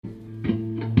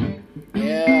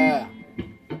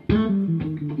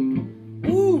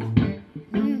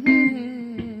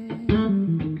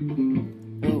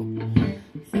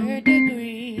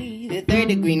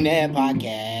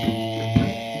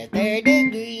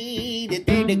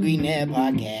Degree Net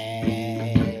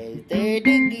Podcast.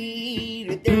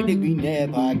 The Third Degree Net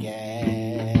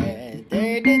Podcast.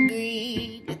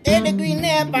 The Third Degree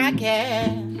Net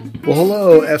Podcast. Well,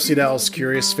 hello, FC Dallas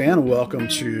Curious fan. Welcome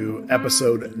to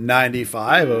episode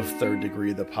 95 of Third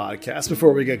Degree, the podcast.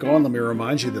 Before we get going, let me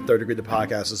remind you that Third Degree, the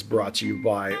podcast is brought to you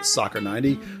by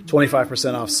Soccer90.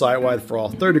 25% off site-wide for all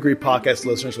Third Degree podcast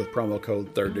listeners with promo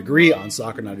code Third Degree on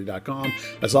Soccer90.com.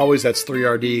 As always, that's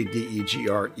 3RD,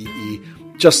 DEGREE,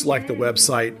 just like the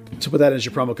website. So put that as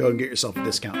your promo code and get yourself a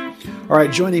discount. All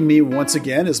right, joining me once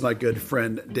again is my good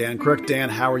friend Dan Crook. Dan,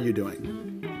 how are you doing?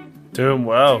 Doing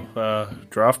well.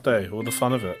 Draft day, all the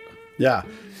fun of it. Yeah.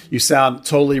 You sound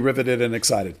totally riveted and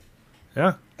excited.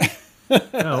 Yeah.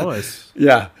 Yeah, always.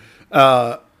 Yeah.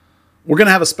 We're going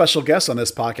to have a special guest on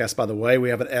this podcast, by the way. We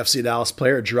have an FC Dallas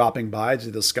player dropping by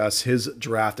to discuss his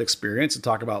draft experience and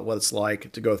talk about what it's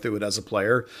like to go through it as a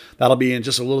player. That'll be in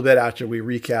just a little bit after we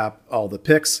recap all the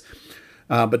picks.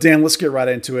 But Dan, let's get right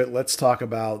into it. Let's talk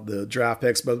about the draft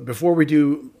picks. But before we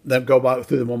do them go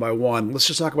through them one by one, let's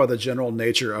just talk about the general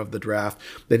nature of the draft.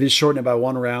 They did shorten it by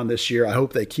one round this year. I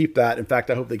hope they keep that. In fact,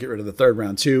 I hope they get rid of the third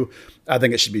round too. I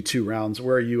think it should be 2 rounds.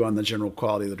 Where are you on the general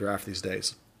quality of the draft these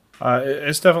days?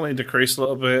 It's definitely decreased a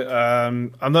little bit.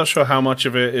 I'm not sure how much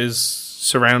of it is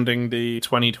surrounding the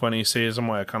 2020 season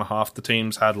where kind of half the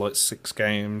teams had like 6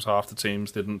 games, half the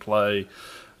teams didn't play.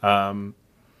 And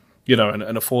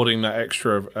affording that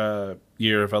extra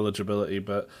year of eligibility.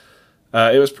 But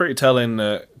it was pretty telling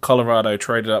that Colorado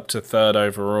traded up to 3rd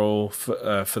overall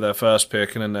for their first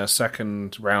pick, and in their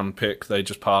second round pick, they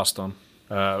just passed on.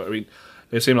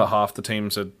 It seemed like half the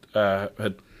teams had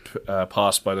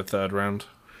passed by the 3rd round.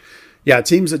 Yeah,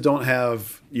 teams that don't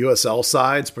have USL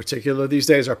sides, particularly these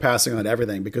days, are passing on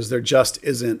everything because there just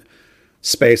isn't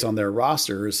space on their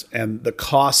rosters, and the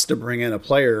cost to bring in a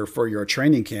player for your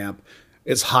training camp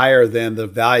is higher than the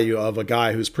value of a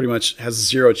guy who's pretty much has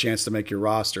 0 chance to make your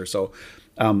roster. So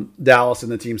Dallas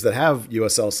and the teams that have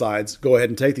USL sides go ahead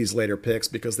and take these later picks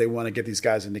because they want to get these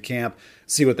guys into camp,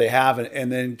 see what they have,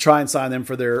 and then try and sign them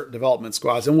for their development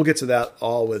squads. And we'll get to that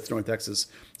all with North Texas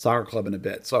Soccer Club in a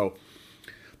bit. So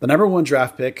the number 1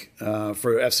 draft pick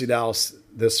for FC Dallas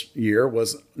this year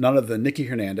was none other than Nicky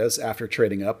Hernandez after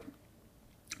trading up.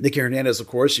 Nicky Hernandez, of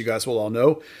course, you guys will all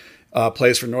know,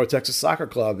 plays for North Texas Soccer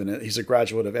Club, and he's a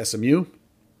graduate of SMU.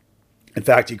 In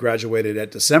fact, he graduated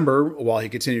at December while he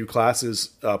continued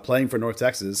classes playing for North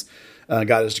Texas,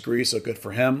 got his degree, so good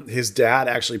for him. His dad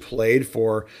actually played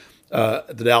for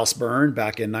the Dallas Burn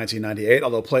back in 1998,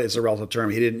 although play is a relative term.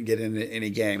 He didn't get into any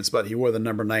games, but he wore the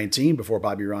number 19 before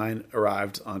Bobby Ryan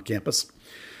arrived on campus.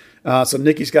 So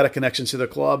Nicky's got a connection to the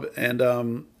club, and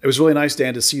it was really nice,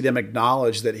 Dan, to see them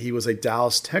acknowledge that he was a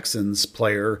Dallas Texans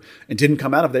player and didn't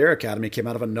come out of their academy, came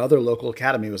out of another local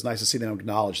academy. It was nice to see them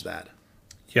acknowledge that.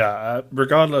 Yeah,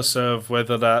 regardless of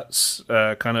whether that's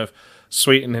kind of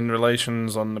sweetening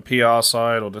relations on the PR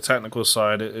side or the technical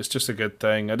side, it's just a good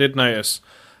thing. I did notice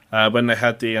when they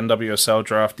had the NWSL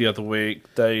draft the other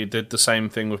week, they did the same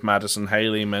thing with Madison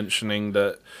Haley, mentioning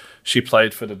that she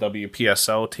played for the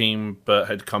WPSL team, but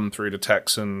had come through the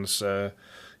Texans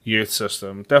youth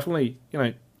system. Definitely,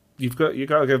 you got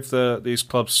to give these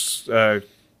clubs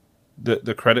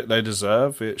the credit they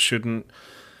deserve. It shouldn't,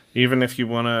 even if you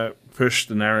want to push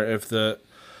the narrative that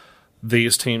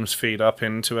these teams feed up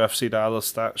into FC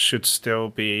Dallas, that should still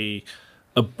be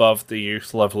above the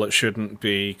youth level. It shouldn't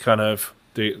be kind of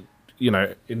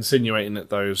insinuating that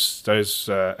those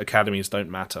academies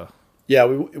don't matter. Yeah,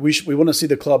 we want to see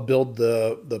the club build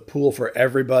the pool for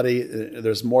everybody.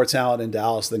 There's more talent in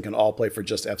Dallas than can all play for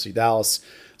just FC Dallas.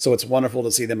 So it's wonderful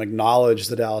to see them acknowledge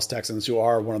the Dallas Texans, who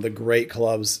are one of the great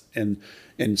clubs in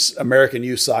American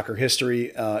youth soccer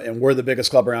history. And we're the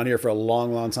biggest club around here for a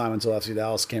long, long time until FC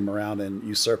Dallas came around and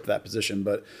usurped that position.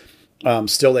 But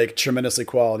still a tremendously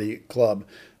quality club.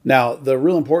 Now, the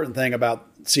real important thing about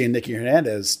seeing Nicky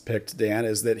Hernandez picked, Dan,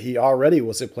 is that he already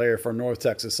was a player for North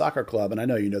Texas Soccer Club, and I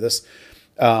know you know this.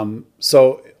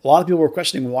 So a lot of people were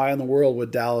questioning why in the world would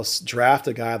Dallas draft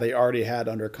a guy they already had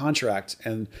under contract.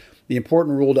 And the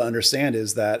important rule to understand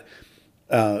is that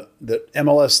the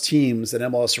MLS teams and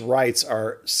MLS rights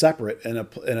are separate, and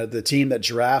the team that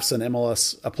drafts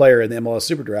a player in the MLS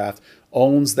Super Draft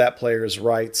owns that player's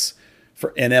rights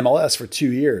in MLS for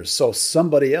 2 years. So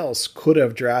somebody else could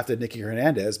have drafted Nicky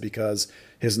Hernandez because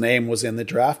his name was in the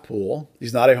draft pool.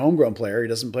 He's not a homegrown player. He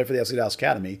doesn't play for the FC Dallas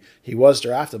Academy. He was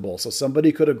draftable. So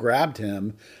somebody could have grabbed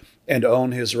him and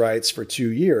owned his rights for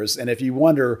 2 years. And if you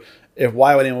wonder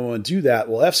why would anyone want to do that?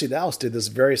 Well, FC Dallas did this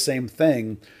very same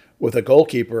thing with a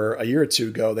goalkeeper a year or two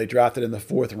ago. They drafted in the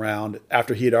 4th round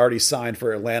after he had already signed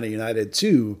for Atlanta United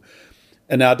too.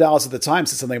 And now Dallas at the time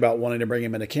said something about wanting to bring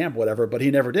him into camp, whatever, but he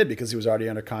never did because he was already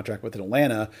under contract with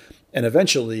Atlanta. And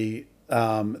eventually,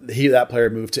 that player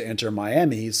moved to enter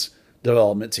Miami's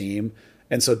development team.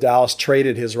 And so Dallas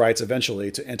traded his rights eventually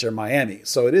to enter Miami.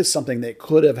 So it is something that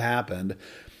could have happened.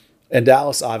 And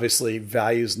Dallas obviously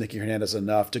values Nicky Hernandez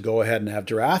enough to go ahead and have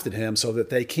drafted him so that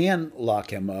they can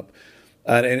lock him up.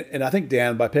 And I think,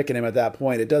 Dan, by picking him at that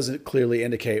point, it doesn't clearly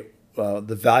indicate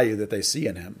the value that they see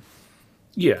in him.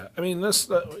 Yeah, I mean, let's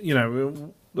not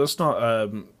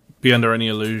be under any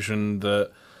illusion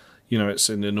that, it's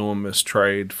an enormous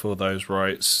trade for those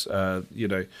rights.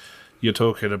 You're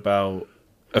talking about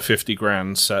a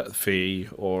 $50,000 set fee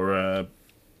or a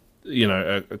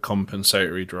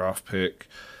compensatory draft pick.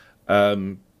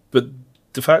 But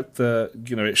the fact that,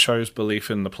 it shows belief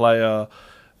in the player,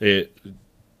 it,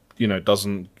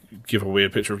 doesn't give a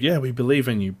weird picture of, we believe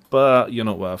in you, but you're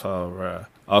not worth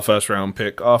our first round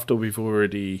pick after we've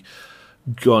already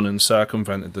gone and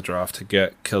circumvented the draft to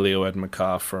get Khalil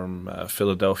Edmekar from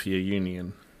Philadelphia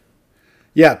Union.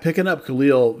 Yeah, picking up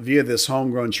Khalil via this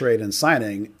homegrown trade and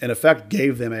signing, in effect,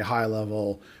 gave them a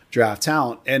high-level draft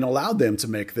talent and allowed them to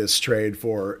make this trade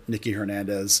for Nicky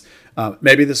Hernandez.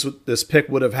 Maybe this pick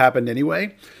would have happened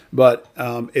anyway, but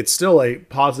it's still a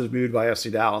positive move by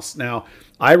FC Dallas. Now,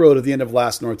 I wrote at the end of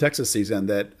last North Texas season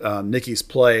that Nicky's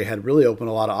play had really opened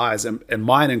a lot of eyes, and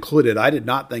mine included. I did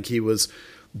not think he was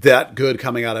that good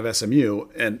coming out of SMU,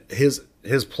 and his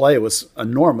play was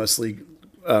enormously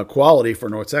quality for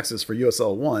North Texas for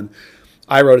USL 1.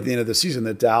 I wrote at the end of the season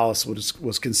that Dallas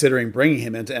was considering bringing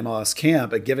him into MLS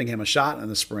camp and giving him a shot in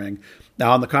the spring.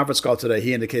 Now, on the conference call today,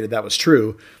 he indicated that was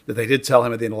true, that they did tell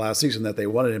him at the end of last season that they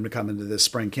wanted him to come into this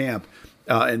spring camp.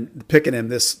 And picking him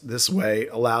this way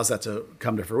allows that to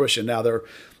come to fruition. Now,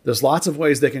 there's lots of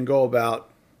ways they can go about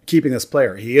keeping this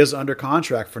player. He is under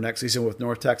contract for next season with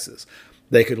North Texas.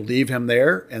 They could leave him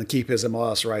there and keep his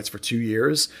MLS rights for 2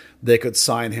 years. They could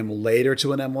sign him later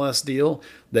to an MLS deal.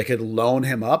 They could loan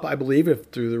him up, I believe,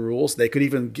 through the rules. They could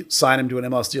even sign him to an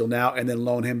MLS deal now and then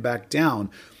loan him back down.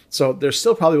 So there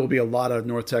still probably will be a lot of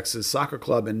North Texas Soccer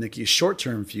Club in Nicky's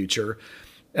short-term future.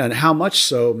 And how much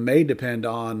so may depend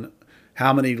on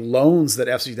how many loans that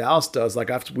FC Dallas does.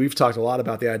 We've talked a lot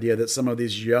about the idea that some of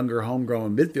these younger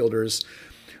homegrown midfielders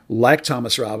like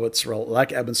Thomas Roberts,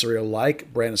 like Eben Surreal,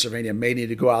 like Brandon Cervania may need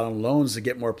to go out on loans to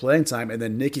get more playing time, and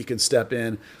then Nicky can step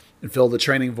in and fill the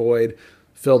training void,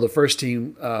 fill the first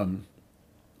team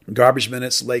garbage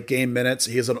minutes, late game minutes.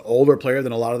 He is an older player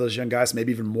than a lot of those young guys,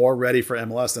 maybe even more ready for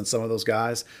MLS than some of those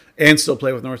guys, and still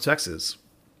play with North Texas.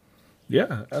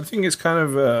 Yeah, I think it's kind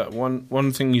of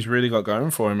one thing he's really got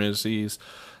going for him is he's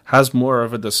has more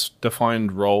of a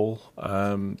defined role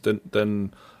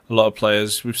than a lot of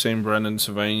players. We've seen Brendan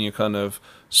Cervania kind of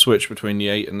switch between the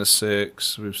 8 and the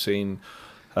 6. We've seen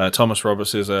Thomas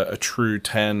Roberts is a true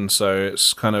 10, so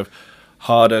it's kind of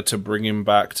harder to bring him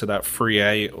back to that free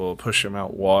 8 or push him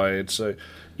out wide. So,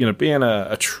 being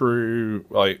a true,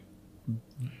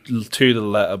 to the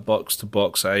letter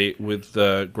box-to-box 8 with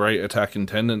great attacking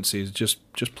tendencies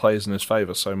just plays in his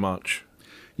favor so much.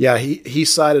 Yeah, he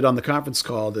cited on the conference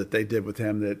call that they did with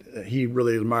him that he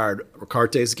really admired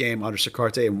Ricarte's game, Andres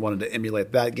Ricarte, and wanted to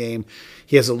emulate that game.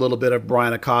 He has a little bit of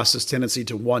Brian Acosta's tendency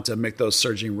to want to make those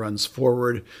surging runs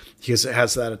forward. He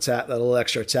has that attack, that little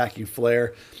extra attacking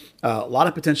flair. A lot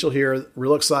of potential here.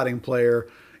 Real exciting player.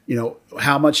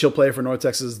 How much he'll play for North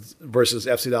Texas versus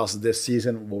FC Dallas this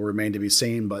season will remain to be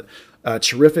seen, but a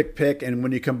terrific pick. And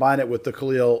when you combine it with the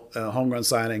Khalil home-run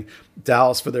signing,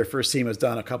 Dallas for their first team has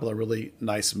done a couple of really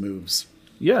nice moves.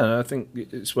 Yeah, I think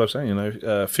it's worth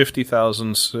saying,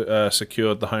 50,000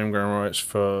 secured the homegrown rights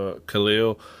for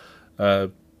Khalil.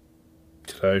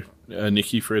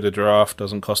 Nicky through the draft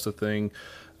doesn't cost a thing.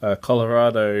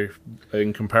 Colorado,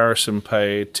 in comparison,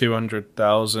 paid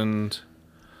 200,000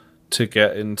 to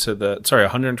get into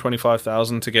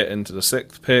 $125,000 to get into the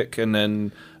 6th pick, and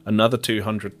then another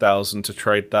 $200,000 to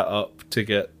trade that up to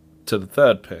get to the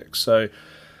 3rd pick. So,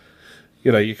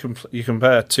 you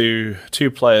compare two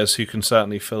players who can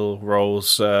certainly fill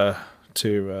roles to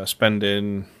spend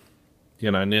in,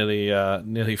 over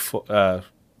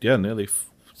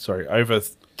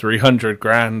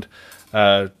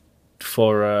 $300,000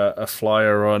 for a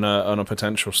flyer on a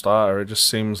potential starter. It just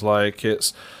seems like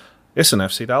it's an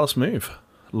FC Dallas move.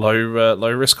 Low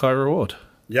risk, high reward.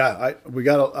 Yeah,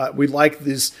 we like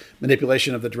this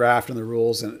manipulation of the draft and the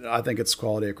rules, and I think it's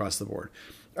quality across the board.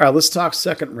 All right, let's talk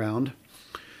second round.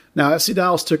 Now, FC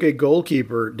Dallas took a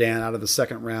goalkeeper, Dan, out of the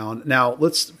second round. Now,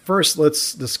 let's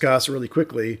discuss really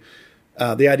quickly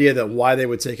the idea that why they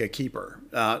would take a keeper.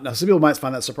 Now, some people might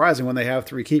find that surprising when they have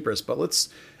 3 keepers, but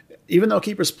even though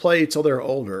keepers play till they're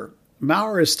older,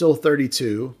 Maurer is still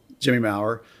 32, Jimmy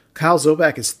Maurer. Kyle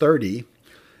Zobak is 30.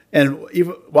 And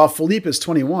even while Felipe is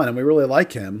 21, and we really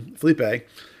like him, Felipe,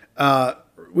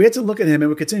 we had to look at him, and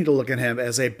we continue to look at him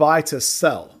as a buy to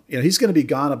sell. He's going to be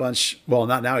gone a bunch. Well,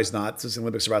 not now. He's not, since the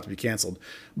Olympics are about to be canceled.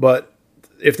 But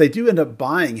if they do end up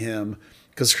buying him,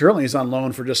 because currently he's on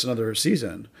loan for just another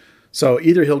season, so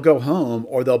either he'll go home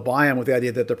or they'll buy him with the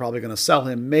idea that they're probably going to sell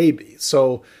him, maybe.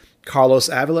 So Carlos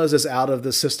Aviles is out of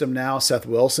the system now. Seth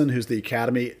Wilson, who's the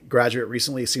academy graduate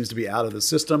recently, seems to be out of the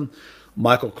system.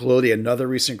 Michael Colodi, another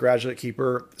recent graduate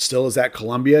keeper, still is at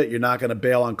Columbia. You're not going to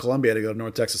bail on Columbia to go to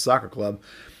North Texas Soccer Club.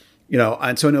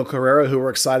 Antonio Carrera, who we're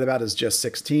excited about, is just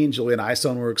 16. Julian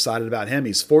Eistone, we're excited about him.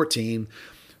 He's 14.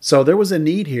 So there was a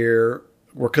need here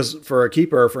for a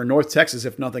keeper for North Texas,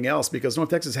 if nothing else, because North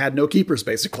Texas had no keepers,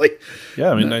 basically.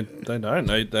 Yeah, I mean, they don't.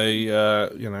 They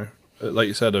like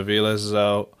you said, Aviles is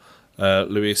out.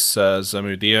 Luis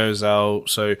Zamudio's out.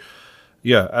 So,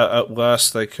 yeah, at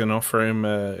worst, they can offer him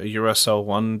a USL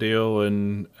 1 deal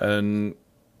and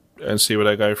see where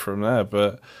they go from there.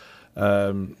 But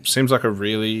seems like a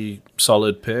really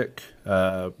solid pick.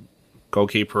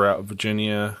 Goalkeeper out of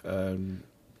Virginia,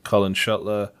 Colin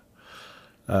Shuttler.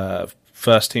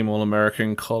 First team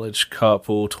All-American College Cup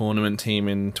All Tournament team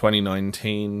in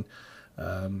 2019.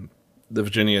 The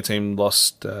Virginia team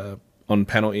lost on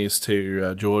penalties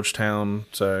to Georgetown,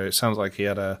 so it sounds like he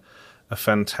had a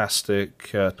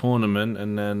fantastic tournament.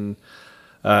 And then,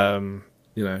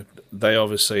 they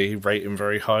obviously rate him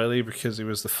very highly because he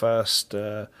was the first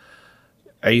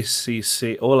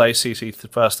All-ACC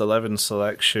first 11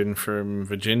 selection from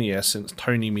Virginia since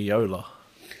Tony Miola.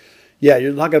 Yeah,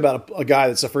 you're talking about a guy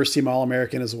that's a first-team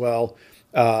All-American as well.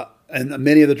 And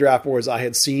many of the draft boards I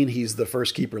had seen, he's the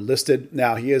first keeper listed.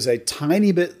 Now, he is a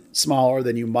tiny bit smaller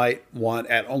than you might want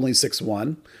at only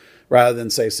 6'1", rather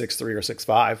than, say, 6'3" or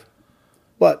 6'5".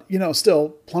 But, still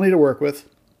plenty to work with.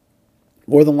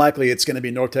 More than likely, it's going to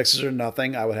be North Texas or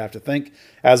nothing, I would have to think,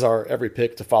 as are every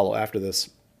pick to follow after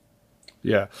this.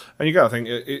 Yeah, and you got to think,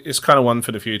 it's kind of one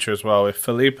for the future as well. If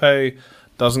Felipe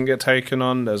doesn't get taken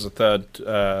on, there's a third,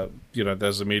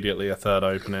 there's immediately a third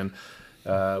opening.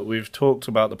 We've talked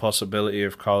about the possibility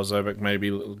of Karl Zobak maybe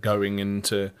going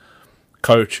into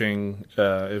coaching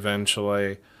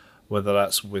eventually, whether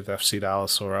that's with FC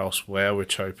Dallas or elsewhere,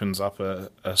 which opens up a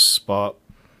spot.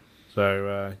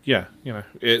 So,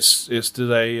 it's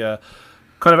today,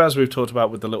 kind of as we've talked about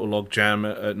with the little log jam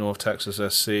at North Texas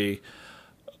SC,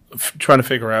 trying to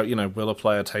figure out, will a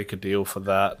player take a deal for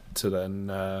that to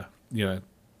then,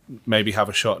 maybe have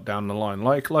a shot down the line,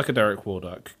 like a Derek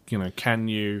Waldock. Can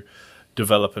you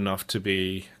develop enough to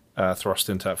be thrust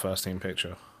into that first team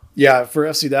picture? Yeah, for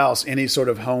FC Dallas, any sort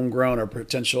of homegrown or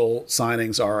potential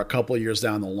signings are a couple of years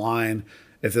down the line.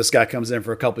 If this guy comes in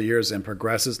for a couple of years and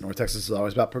progresses, North Texas is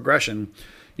always about progression,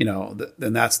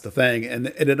 then that's the thing. And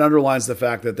it underlines the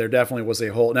fact that there definitely was a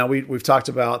hole. Now, we've talked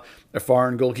about a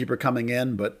foreign goalkeeper coming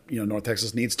in, but, North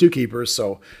Texas needs 2 keepers.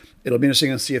 So it'll be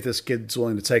interesting to see if this kid's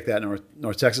willing to take that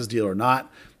North Texas deal or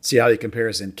not, see how he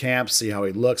compares in camp, see how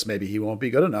he looks. Maybe he won't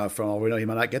be good enough. For all we know, he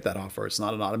might not get that offer. It's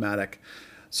not an automatic.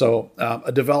 So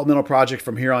a developmental project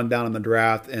from here on down in the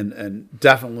draft, and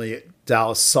definitely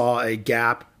Dallas saw a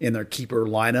gap in their keeper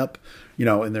lineup, in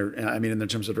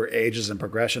terms of their ages and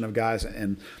progression of guys.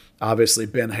 And obviously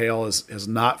Ben Hale has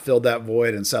not filled that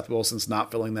void, and Seth Wilson's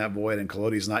not filling that void, and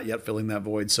Colodi's not yet filling that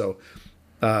void. So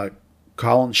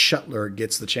Colin Shuttler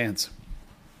gets the chance.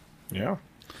 Yeah.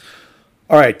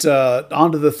 All right,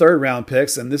 on to the third round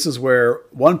picks, and this is where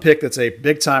one pick that's a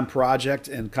big-time project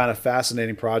and kind of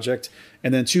fascinating project,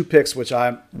 and then 2 picks which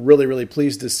I'm really, really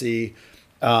pleased to see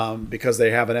because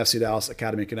they have an FC Dallas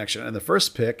Academy connection. And the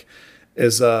first pick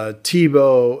is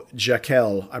Thibaut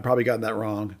Jaquel. I've probably gotten that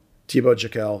wrong. Thibaut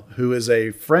Jaquel, who is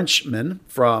a Frenchman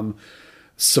from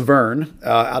Severn,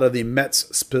 out of the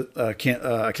Metz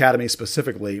Academy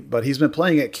specifically, but he's been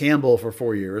playing at Campbell for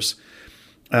 4 years.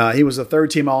 He was a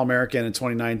third-team All-American in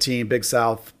 2019, Big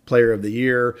South Player of the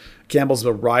Year. Campbell's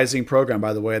a rising program,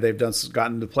 by the way. They've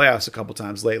gotten to playoffs a couple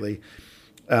times lately.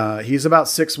 He's about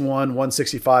 6'1",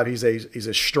 165. He's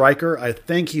a striker. I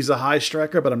think he's a high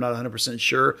striker, but I'm not 100%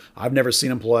 sure. I've never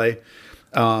seen him play.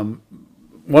 One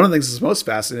of the things that's most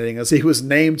fascinating is he was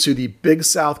named to the Big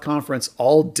South Conference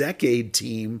All-Decade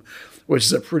team, which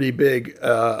is a pretty big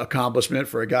accomplishment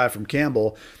for a guy from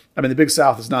Campbell. I mean, the Big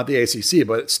South is not the ACC,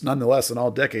 but it's nonetheless an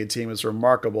all-decade team. It's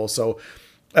remarkable. So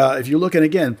if you're looking,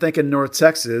 again, thinking North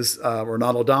Texas,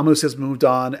 Ronaldo Damus has moved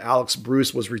on. Alex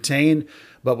Bruce was retained,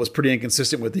 but was pretty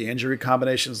inconsistent with the injury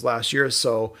combinations last year.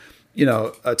 So,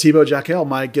 Thibaut Jaquel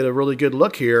might get a really good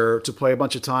look here to play a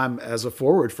bunch of time as a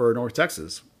forward for North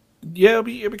Texas. Yeah, it'll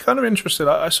be kind of interesting.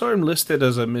 I saw him listed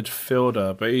as a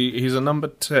midfielder, but he's a number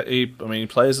 10. He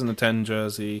plays in the 10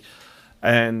 jersey.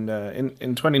 And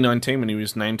in 2019, when he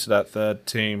was named to that third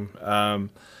team,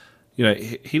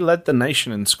 he led the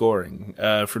nation in scoring.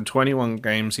 From 21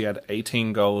 games, he had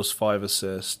 18 goals, 5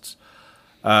 assists.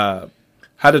 Had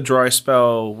a dry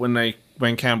spell when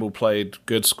Campbell played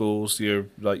good schools,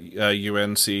 like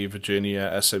UNC,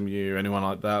 Virginia, SMU, anyone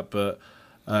like that. But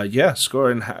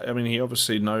scoring. I mean, he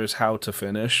obviously knows how to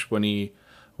finish when he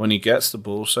gets the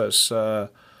ball. So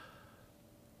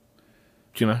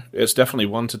it's definitely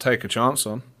one to take a chance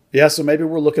on. Yeah, so maybe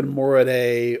we're looking more at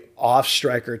a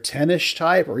off-striker 10-ish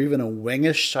type or even a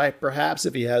wingish type perhaps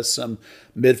if he has some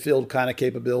midfield kind of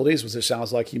capabilities, which it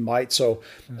sounds like he might. So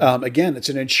again, it's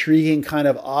an intriguing kind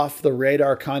of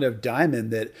off-the-radar kind of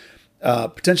diamond that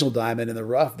potential diamond in the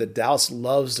rough that Dallas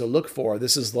loves to look for.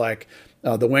 This is like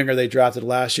the winger they drafted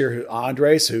last year,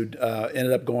 Andres, who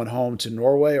ended up going home to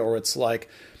Norway, or it's like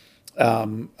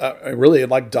really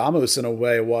like Damus in a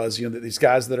way was, these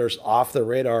guys that are off the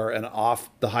radar and off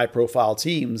the high profile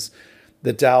teams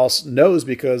that Dallas knows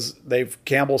because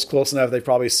Campbell's close enough. They've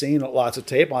probably seen lots of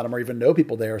tape on him or even know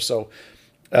people there. So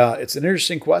it's an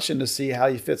interesting question to see how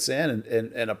he fits in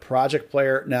and a project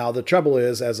player. Now, the trouble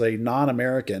is, as a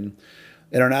non-American,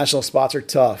 international spots are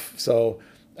tough. So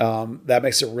that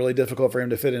makes it really difficult for him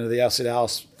to fit into the FC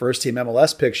Dallas first team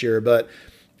MLS picture. But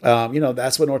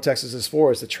that's what North Texas is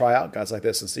for, is to try out guys like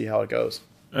this and see how it goes.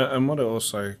 And what it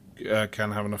also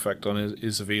can have an effect on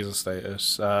is the visa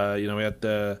status.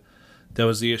 There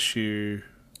was the issue.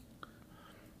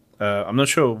 I'm not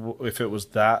sure if it was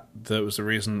that was the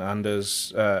reason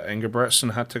Anders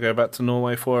Ingebretsen had to go back to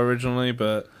Norway for originally,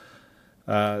 but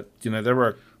there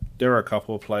were a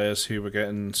couple of players who were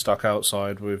getting stuck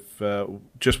outside with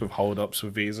hold-ups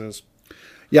with visas.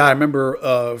 Yeah, I remember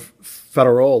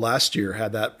Federal last year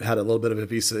had a little bit of a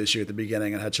visa issue at the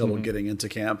beginning and had trouble getting into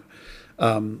camp.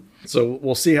 So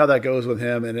we'll see how that goes with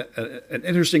him. And an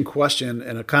interesting question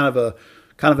and a kind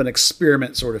of an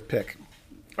experiment sort of pick.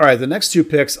 All right, the next two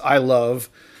picks I love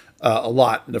a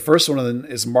lot. The first one of them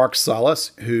is Marc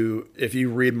Salas, who, if you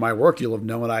read my work, you'll have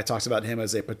known I talked about him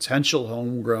as a potential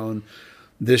homegrown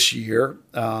this year.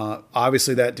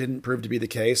 Obviously, that didn't prove to be the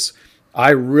case.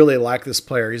 I really like this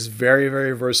player. He's very,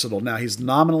 very versatile. Now, he's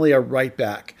nominally a right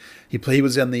back. He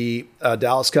was in the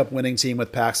Dallas Cup winning team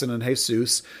with Paxton and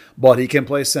Jesus, but he can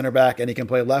play center back and he can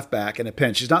play left back in a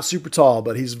pinch. He's not super tall,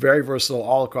 but he's very versatile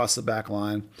all across the back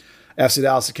line. FC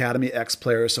Dallas Academy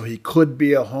ex-player, so he could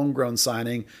be a homegrown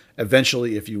signing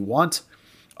eventually if you want.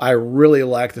 I really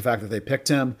like the fact that they picked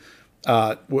him.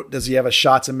 Does he have a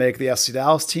shot to make the FC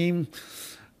Dallas team?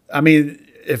 I mean,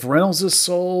 if Reynolds is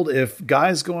sold, if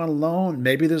Guy's going alone,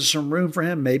 maybe there's some room for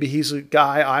him. Maybe he's a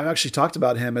guy. I've actually talked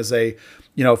about him as a,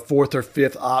 fourth or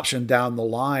fifth option down the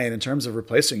line in terms of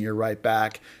replacing your right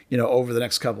back, over the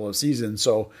next couple of seasons.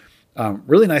 So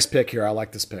really nice pick here. I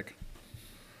like this pick.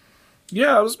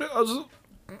 Yeah, I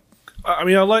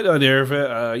like the idea of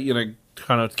it,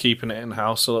 kind of keeping it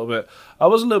in-house a little bit. I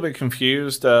was a little bit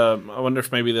confused. I wonder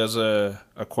if maybe there's a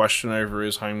question over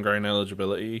his homegrown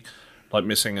eligibility, like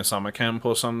missing a summer camp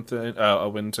or something,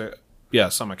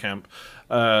 summer camp,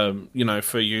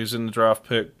 for using the draft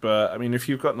pick. But, I mean, if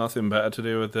you've got nothing better to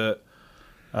do with it,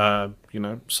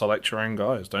 select your own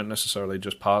guys. Don't necessarily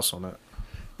just pass on it.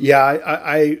 Yeah,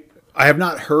 I have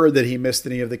not heard that he missed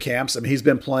any of the camps. I mean, he's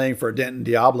been playing for Denton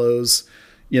Diablos,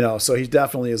 so he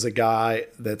definitely is a guy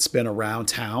that's been around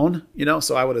town,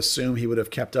 so I would assume he would have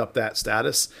kept up that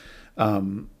status.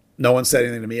 No one said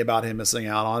anything to me about him missing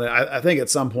out on it. I think at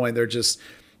some point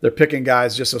they're picking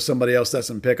guys just so somebody else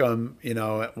doesn't pick them,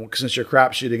 since you're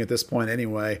crap shooting at this point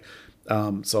anyway.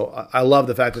 So I love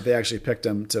the fact that they actually picked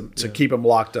him to keep him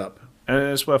locked up. And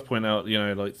it's worth pointing out,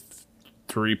 like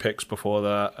 3 picks before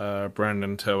that,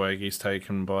 Brandon Toegi's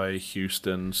taken by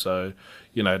Houston. So,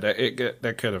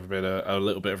 there could have been a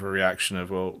little bit of a reaction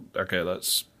of, well, okay,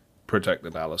 let's protect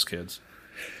the Dallas kids.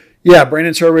 Yeah,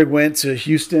 Brandon Terwig went to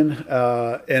Houston,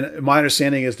 and my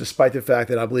understanding is, despite the fact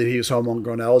that I believe he was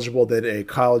homegrown eligible, that a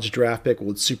college draft pick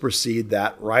would supersede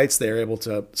that rights. They are able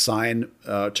to sign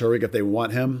Terwig if they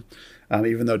want him,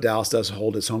 even though Dallas does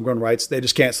hold his homegrown rights. They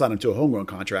just can't sign him to a homegrown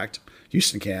contract.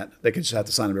 Houston can't. They could just have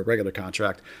to sign him to a regular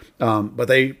contract. But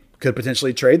they could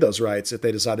potentially trade those rights if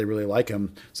they decide they really like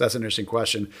him. So that's an interesting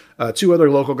question. 2 other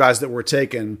local guys that were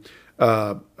taken.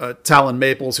 Talon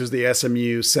Maples, who's the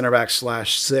SMU center back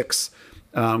 /6,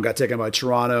 got taken by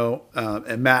Toronto.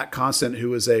 And Matt Constant,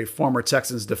 who is a former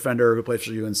Texans defender who played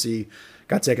for UNC,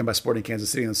 got taken by Sporting Kansas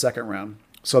City in the second round.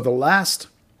 So the last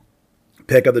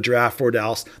pick of the draft for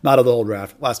Dallas, not of the whole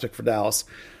draft, last pick for Dallas,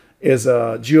 is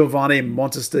Giovanni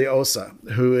Montes de Osa,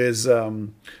 who is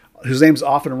whose name's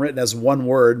often written as one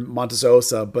word, Montes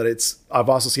Osa, but I've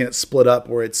also seen it split up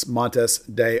where it's Montes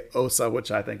de Osa, which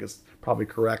I think is probably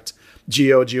correct.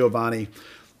 Giovanni.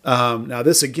 Now,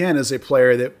 this again is a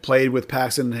player that played with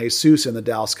Paxton and Jesus in the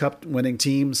Dallas Cup winning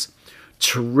teams.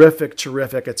 Terrific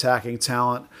attacking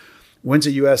talent. Went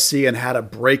to USC and had a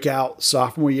breakout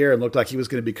sophomore year and looked like he was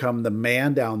going to become the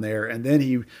man down there. And then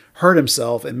he hurt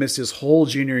himself and missed his whole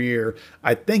junior year.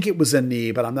 I think it was a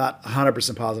knee, but I'm not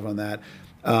 100% positive on that.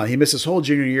 He missed his whole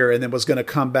junior year and then was going to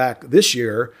come back this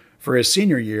year for his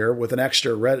senior year with an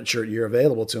extra redshirt year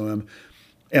available to him.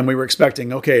 And we were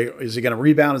expecting, okay, is he going to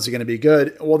rebound? Is he going to be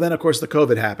good? Well, then, of course, the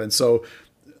COVID happened. So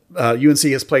UNC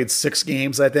has played 6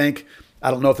 games, I think.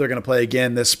 I don't know if they're going to play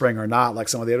again this spring or not, like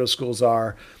some of the other schools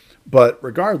are. But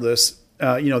regardless,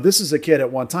 this is a kid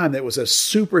at one time that was a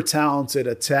super talented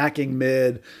attacking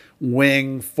mid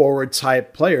wing forward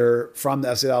type player from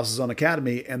the SC Dallas Zone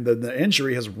Academy. And the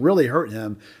injury has really hurt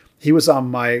him. He was on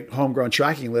my homegrown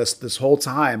tracking list this whole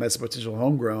time as a potential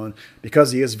homegrown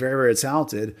because he is very, very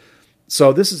talented.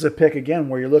 So this is a pick, again,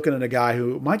 where you're looking at a guy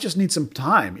who might just need some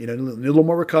time, need a little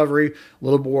more recovery, a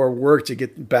little more work to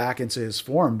get back into his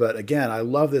form. But again, I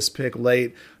love this pick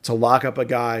late to lock up a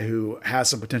guy who has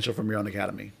some potential from your own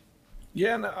academy.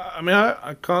 Yeah, no, I mean,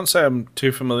 I can't say I'm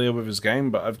too familiar with his game,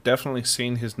 but I've definitely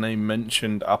seen his name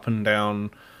mentioned up and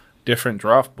down different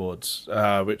draft boards,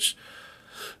 which...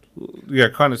 yeah,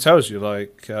 kind of tells you,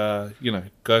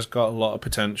 guy's got a lot of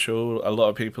potential. A lot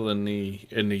of people in the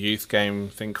youth game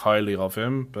think highly of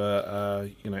him, but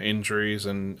injuries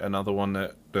and another one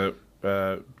the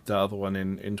other one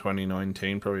in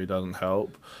 2019 probably doesn't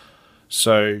help.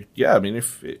 So yeah, I mean,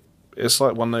 it's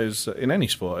like one of those in any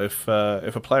sport. If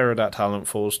a player of that talent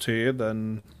falls to you,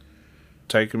 then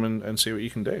take him and see what you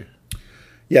can do.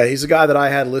 Yeah, he's a guy that I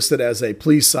had listed as a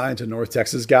please sign to North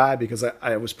Texas guy because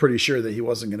I was pretty sure that he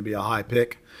wasn't going to be a high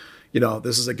pick.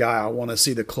 This is a guy I want to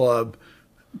see the club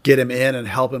get him in and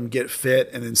help him get fit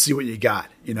and then see what you got.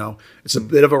 It's a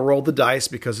bit of a roll the dice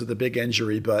because of the big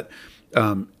injury, but it's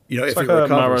if like he recovers,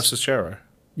 Mauro Cicero.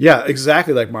 Yeah,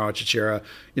 exactly like Mauro Cicero,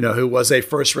 who was a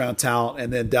first round talent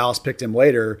and then Dallas picked him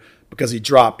later because he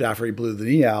dropped after he blew the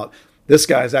knee out. This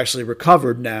guy's actually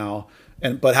recovered now.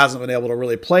 But hasn't been able to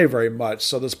really play very much.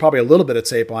 So there's probably a little bit of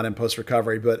tape on him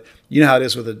post-recovery. But you know how it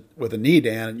is with a knee,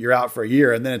 Dan. You're out for a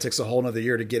year, and then it takes a whole other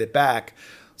year to get it back.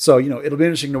 So, it'll be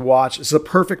interesting to watch. It's a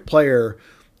perfect player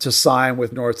to sign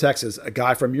with North Texas, a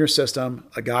guy from your system,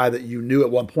 a guy that you knew at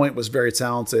one point was very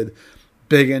talented.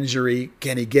 Big injury.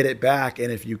 Can he get it back?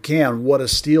 And if you can, what a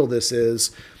steal this is.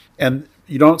 And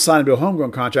you don't sign him to a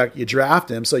homegrown contract. You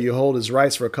draft him, so you hold his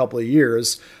rights for a couple of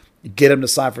years. Get him to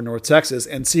sign for North Texas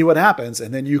and see what happens.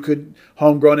 And then you could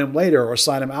homegrown him later or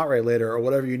sign him outright later or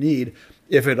whatever you need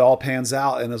if it all pans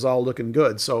out and is all looking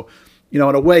good. So, in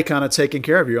a way, kind of taking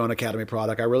care of your own academy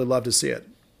product. I really love to see it.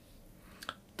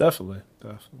 Definitely.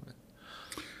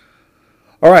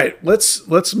 All right,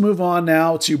 let's move on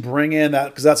now to bring in that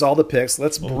because that's all the picks.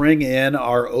 Let's bring in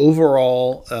our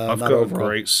overall. I've got a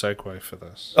great segue for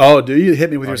this. Oh, do you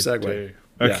hit me with your segue? Do.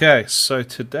 Okay, so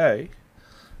today.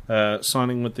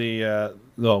 Signing with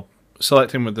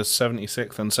selecting with the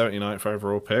 76th and 79th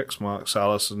overall picks, Mark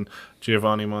Salas and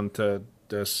Giovanni Montes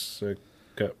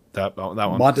that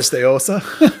one. Montes de Osa?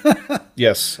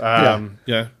 Yes.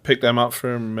 Picked them up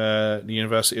from the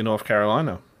University of North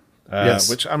Carolina. Yes.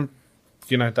 Which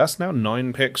that's now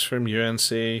 9 picks from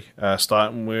UNC,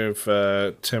 starting with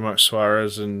Tim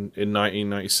Suarez in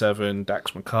 1997,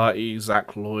 Dax McCarty,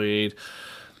 Zach Lloyd,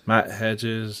 Matt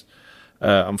Hedges,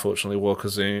 unfortunately,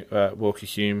 Walker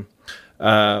Hume.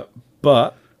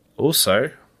 But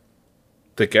also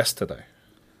the guest today.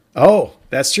 Oh,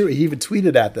 that's true. He even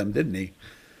tweeted at them, didn't he?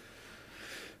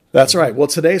 That's right. Well,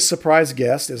 today's surprise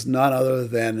guest is none other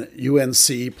than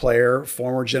UNC player,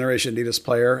 former Generation Adidas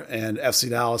player, and FC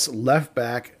Dallas left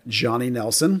back Johnny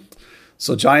Nelson.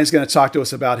 So Johnny's going to talk to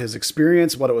us about his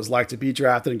experience, what it was like to be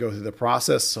drafted and go through the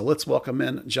process. So let's welcome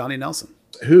in Johnny Nelson,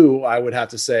 who I would have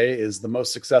to say is the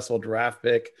most successful draft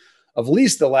pick of at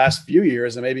least the last few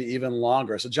years and maybe even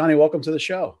longer. So Johnny, welcome to the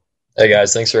show. Hey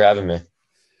guys, thanks for having me.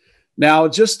 Now,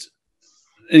 just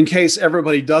in case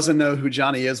everybody doesn't know who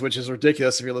Johnny is, which is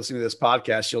ridiculous. If you're listening to this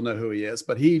podcast, you'll know who he is,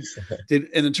 but he did.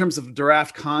 And in terms of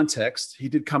draft context, he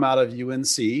did come out of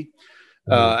UNC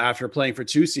after playing for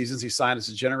 2 seasons. He signed as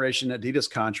a Generation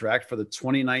Adidas contract for the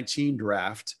 2019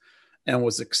 draft and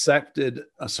was drafted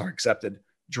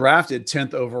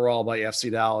 10th overall by FC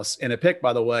Dallas in a pick,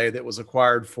 by the way, that was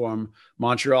acquired from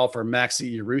Montreal for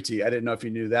Maxi Urruti. I didn't know if you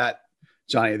knew that,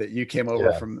 Johnny, that you came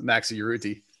over from Maxi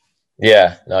Urruti.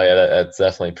 Yeah, that's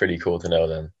definitely pretty cool to know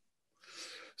then.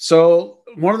 So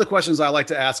one of the questions I like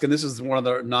to ask, and this is one of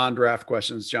the non-draft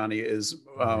questions, Johnny, is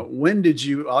when did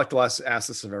you, I like to ask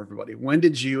this of everybody, when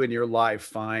did you in your life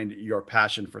find your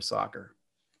passion for soccer?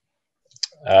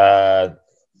 I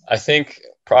think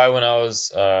probably when I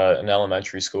was in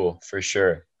elementary school, for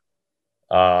sure.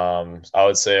 I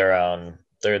would say around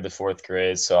third to fourth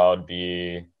grade. So I would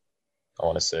be, I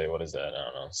want to say, what is that? I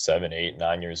don't know, 7, 8,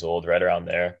 9 years old, right around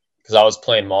there. Because I was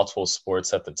playing multiple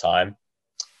sports at the time,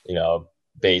 you know,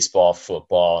 baseball,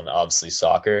 football, and obviously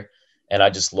soccer. And I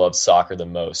just loved soccer the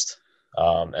most.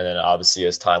 And then obviously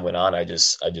as time went on, I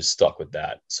just stuck with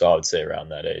that. So I would say around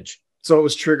that age. So it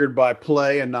was triggered by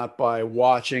play and not by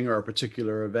watching or a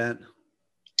particular event.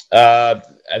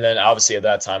 And then obviously at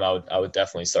that time, I would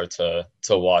definitely start to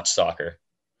watch soccer.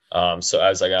 So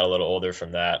as I got a little older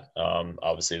from that,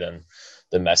 obviously then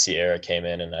the Messi era came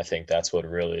in, and I think that's what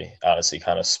really honestly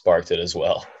kind of sparked it as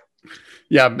well.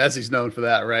 Yeah, Messi's known for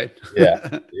that, right?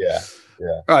 Yeah, yeah.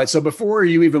 Yeah. All right. So before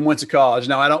you even went to college,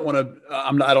 now I don't want to,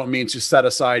 I don't mean to set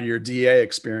aside your DA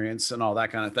experience and all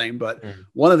that kind of thing, but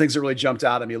one of the things that really jumped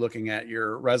out at me looking at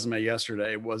your resume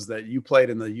yesterday was that you played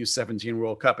in the U17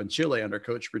 World Cup in Chile under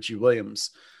Coach Richie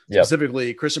Williams. Yep.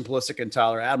 Specifically, Christian Pulisic and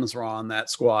Tyler Adams were on that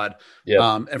squad. Yep.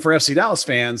 And for FC Dallas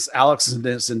fans, Alex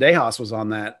Zendejas was on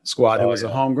that squad, who was a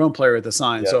homegrown player at the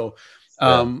time. Yep. So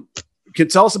can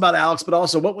tell us about Alex, but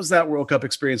also what was that World Cup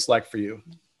experience like for you?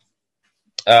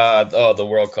 The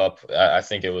World Cup. I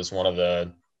think it was one of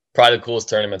probably the coolest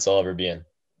tournaments I'll ever be in.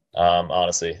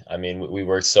 Honestly, I mean, we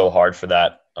worked so hard for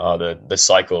that. The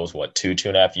cycle was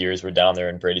 2.5 years. We're down there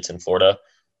in Bradenton, Florida.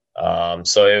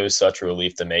 So it was such a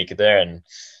relief to make it there. And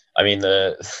I mean,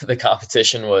 the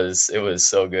competition was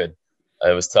so good.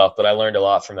 It was tough, but I learned a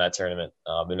lot from that tournament.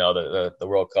 The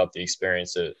World Cup, the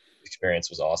experience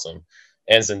was awesome.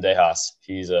 And Zendejas,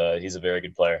 he's a very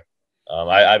good player.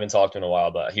 I haven't talked to him in a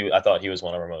while, but I thought he was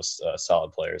one of our most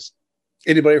solid players.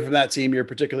 Anybody from that team you're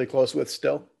particularly close with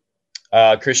still?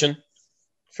 Christian,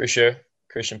 for sure.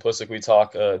 Christian Pulisic, we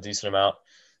talk a decent amount.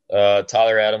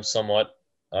 Tyler Adams, somewhat.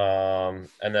 And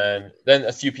then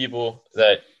a few people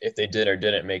that if they did or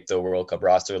didn't make the World Cup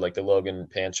roster, like the Logan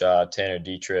Pancha, Tanner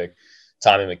Dietrich,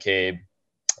 Tommy McCabe,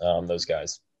 those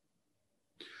guys.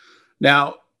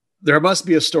 Now, there must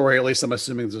be a story, at least I'm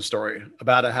assuming there's a story,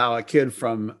 about how a kid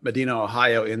from Medina,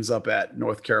 Ohio ends up at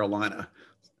North Carolina.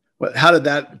 How did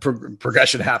that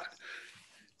progression happen?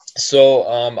 So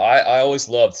I always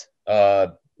loved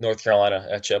North Carolina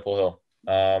at Chapel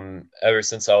Hill. Ever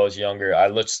since I was younger,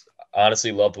 I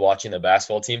honestly loved watching the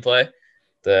basketball team play.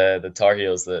 The Tar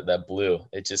Heels, that blue,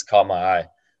 it just caught my eye.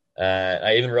 And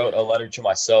I even wrote a letter to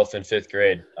myself in 5th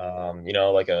grade,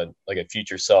 like a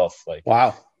future self. Like,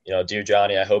 wow. Dear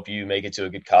Johnny, I hope you make it to a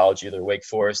good college, either Wake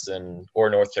Forest or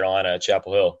North Carolina at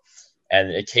Chapel Hill. And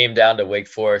it came down to Wake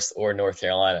Forest or North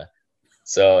Carolina.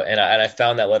 So, and I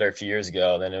found that letter a few years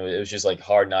ago. Then it was just like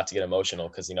hard not to get emotional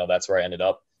because, that's where I ended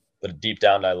up. But deep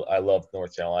down, I loved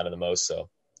North Carolina the most. So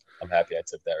I'm happy I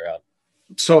took that route.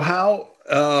 So how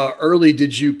early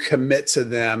did you commit to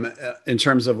them in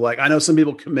terms of I know some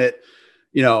people commit,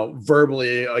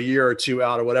 verbally a year or two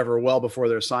out or whatever, well before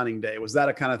their signing day. Was that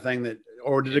a kind of thing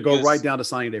or did it go right down to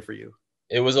signing day for you?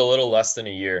 It was a little less than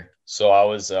a year. So I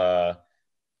was a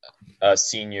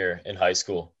senior in high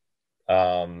school.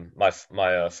 My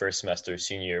first semester,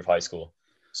 senior year of high school.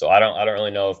 So I don't really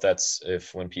know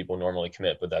if when people normally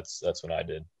commit, but that's when I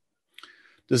did.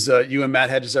 Does you and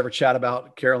Matt Hedges ever chat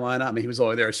about Carolina? I mean, he was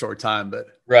only there a short time, but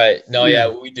right. No, yeah,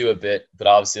 we do a bit, but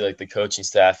obviously the coaching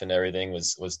staff and everything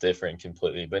was different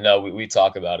completely. But no, we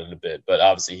talk about it a bit, but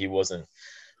obviously he wasn't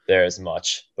there as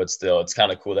much, but still it's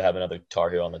kind of cool to have another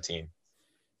Tar Heel on the team.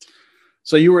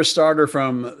 So you were a starter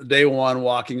from day one,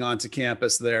 walking onto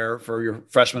campus there for your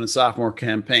freshman and sophomore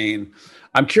campaign.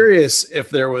 I'm curious if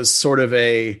there was sort of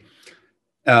a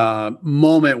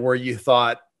moment where you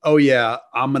thought, oh yeah,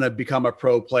 I'm going to become a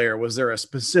pro player. Was there a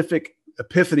specific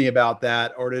epiphany about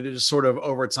that? Or did it just sort of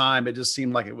over time, it just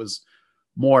seemed like it was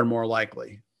more and more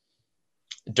likely?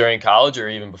 During college or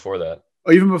even before that?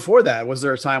 Or even before that, was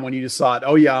there a time when you just thought,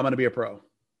 oh yeah, I'm going to be a pro?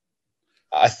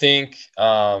 I think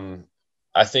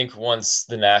once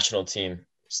the national team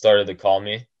started to call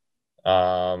me,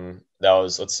 that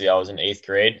was, I was in 8th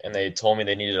grade and they told me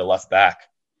they needed a left back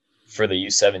for the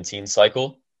U17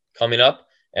 cycle coming up.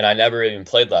 And I never even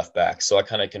played left back. So I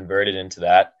kind of converted into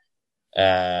that.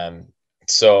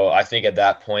 So I think at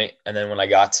that point, and then when I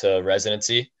got to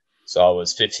residency, so I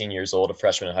was 15 years old, a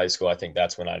freshman in high school, I think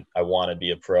that's when I want to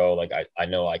be a pro. Like, I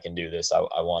know I can do this.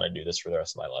 I want to do this for the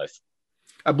rest of my life.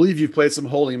 I believe you've played some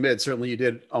holding mid. Certainly you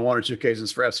did on 1 or 2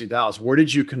 occasions for FC Dallas. Where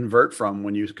did you convert from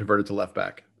when you converted to left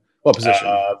back? What position?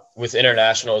 With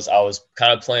internationals, I was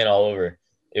kind of playing all over.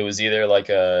 It was either like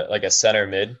a center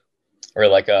mid or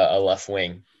like a left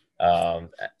wing,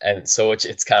 and so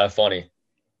it's kind of funny.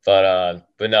 But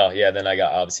no, yeah. Then I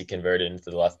got obviously converted into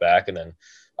the left back, and then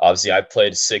obviously I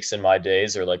played 6 in my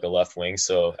days or like a left wing.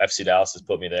 So FC Dallas has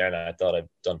put me there, and I thought I've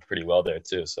done pretty well there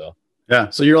too. So yeah,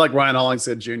 so you're like Ryan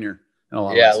Hollingshead Jr.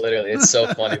 Yeah, literally, it's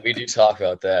so funny. We do talk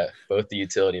about that, both the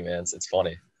utility mans. It's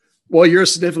funny. Well, you're a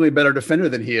significantly better defender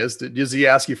than he is. Does he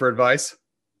ask you for advice?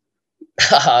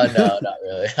 No, not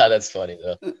really. That's funny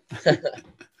though.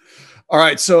 All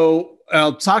right, so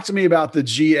talk to me about the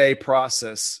GA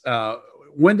process.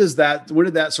 When did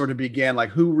that sort of begin? Like,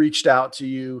 who reached out to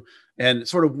you, and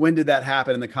sort of when did that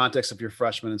happen in the context of your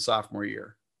freshman and sophomore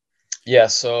year? Yeah,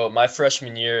 so my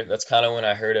freshman year, that's kind of when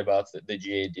I heard about the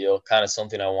GA deal, kind of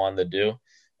something I wanted to do.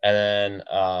 And then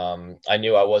I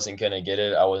knew I wasn't going to get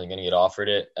it. I wasn't going to get offered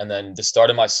it. And then the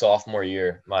start of my sophomore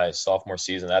year, my sophomore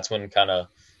season, that's when kind of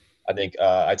I think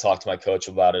I talked to my coach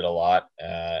about it a lot.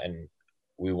 And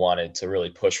we wanted to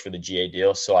really push for the GA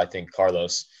deal. So I think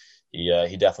Carlos,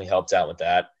 he definitely helped out with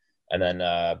that. And then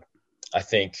I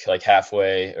think like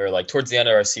halfway or like towards the end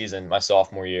of our season, my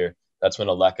sophomore year, that's when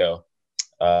Aleko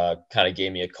kind of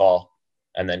gave me a call.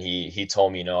 And then he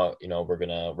told me, we're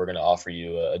gonna offer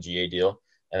you a GA deal.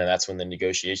 And then that's when the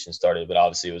negotiation started. But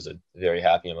obviously it was a very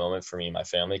happy moment for me and my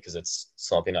family because it's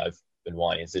something I've been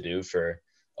wanting to do for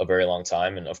a very long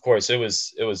time. And of course it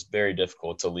was very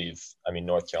difficult to leave. I mean,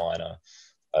 North Carolina,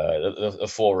 the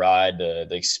full ride, the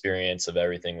experience of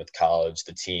everything with college,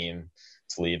 the team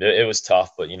to leave. It was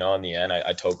tough, but in the end,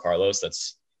 I told Carlos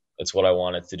that's what I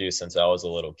wanted to do since I was a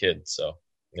little kid. So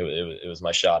it was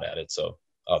my shot at it. So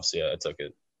obviously I took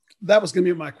it. That was going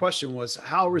to be my question, was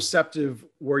how receptive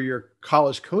were your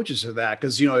college coaches to that?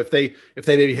 Because, if they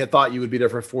maybe had thought you would be there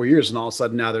for 4 years and all of a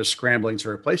sudden now they're scrambling to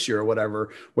replace you or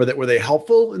whatever, were they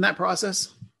helpful in that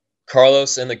process?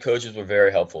 Carlos and the coaches were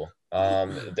very helpful.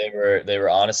 They were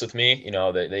honest with me.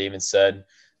 They even said,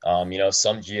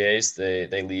 some GAs,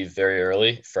 they leave very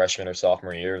early, freshman or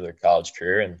sophomore year of their college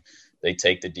career, and they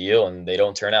take the deal and they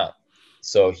don't turn out.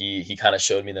 So he kind of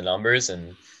showed me the numbers,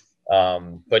 and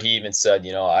but he even said,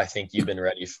 I think you've been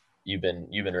ready. You've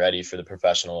been ready for the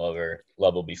professional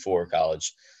level before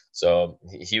college. So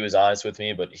he was honest with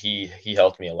me, but he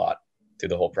helped me a lot through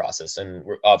the whole process. And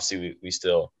we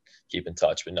still keep in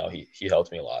touch, but no, he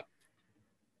helped me a lot.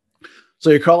 So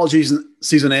your college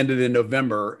season ended in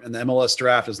November, and the MLS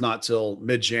draft is not till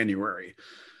mid-January.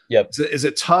 Yep. Is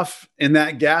it tough in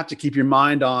that gap to keep your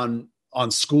mind on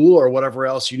school or whatever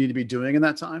else you need to be doing in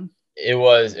that time? It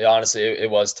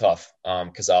was tough.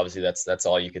 Cause obviously that's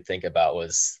all you could think about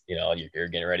was, you're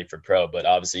getting ready for pro, but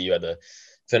obviously you had to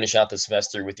finish out the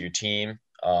semester with your team.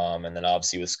 And then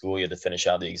obviously with school, you had to finish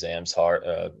out the exams hard,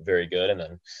 very good. And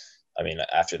then,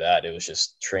 after that, it was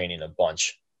just training a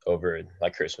bunch over my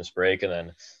Christmas break. And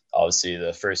then obviously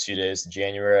the first few days of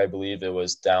January, I believe it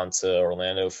was down to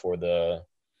Orlando for the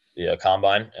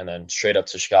combine, and then straight up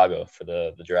to Chicago for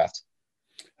the draft.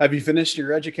 Have you finished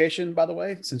your education, by the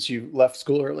way, since you left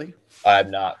school early? I have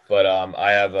not, but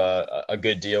I have a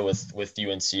good deal with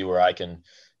UNC where I can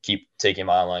keep taking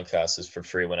my online classes for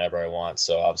free whenever I want.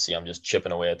 So obviously I'm just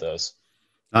chipping away at those.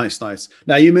 Nice.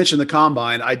 Now you mentioned the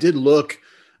combine. I did look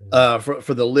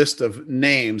for the list of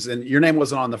names, and your name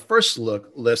wasn't on the first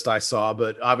list I saw,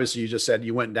 but obviously you just said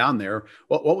you went down there.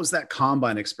 What was that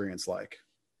combine experience like?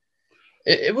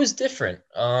 It was different.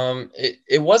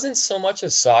 It wasn't so much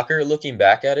as soccer looking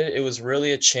back at it. It was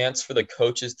really a chance for the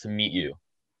coaches to meet you.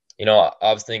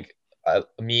 I think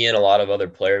me and a lot of other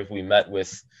players, we met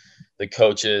with the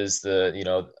coaches, some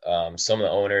of the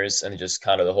owners, and just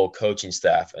kind of the whole coaching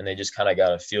staff, and they just kind of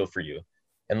got a feel for you.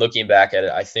 And looking back at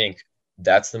it, I think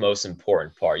that's the most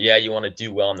important part. Yeah, you want to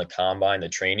do well in the combine, the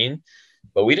training,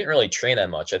 but we didn't really train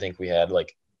that much. I think we had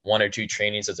like 1 or 2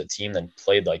 trainings as a team, then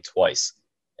played like twice.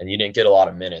 And you didn't get a lot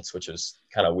of minutes, which was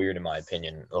kind of weird in my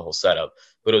opinion, the whole setup.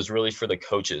 But it was really for the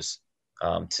coaches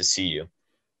to see you.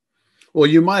 Well,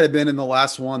 you might have been in the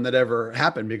last one that ever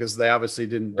happened because they obviously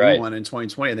didn't do one in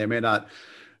 2020. And they may not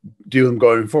do them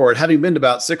going forward. Having been to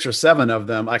about 6 or 7 of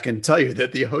them, I can tell you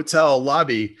that the hotel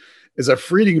lobby is a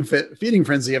feeding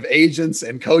frenzy of agents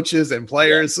and coaches and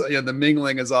players. Yeah. The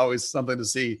mingling is always something to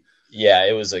see. Yeah,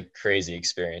 it was a crazy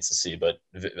experience to see, but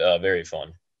very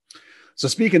fun. So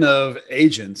speaking of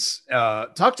agents,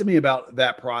 talk to me about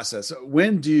that process.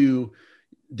 When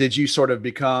did you sort of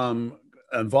become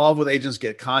involved with agents,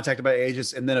 get contacted by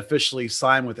agents, and then officially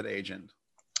sign with an agent?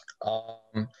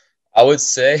 I would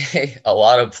say a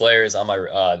lot of players on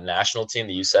my national team,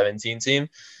 the U17 team,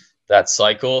 that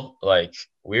cycle, like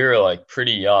we were like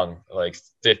pretty young, like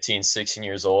 15, 16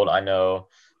 years old. I know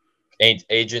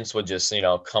agents would just,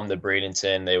 come to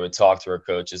Bradenton. They would talk to our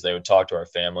coaches. They would talk to our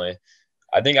family.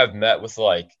 I think I've met with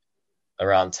like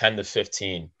around 10 to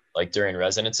 15, like during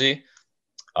residency.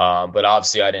 But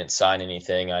obviously I didn't sign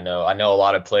anything. I know a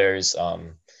lot of players,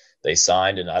 they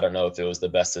signed, and I don't know if it was the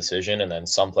best decision. And then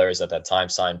some players at that time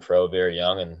signed pro very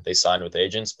young and they signed with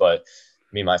agents. But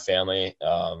me and my family,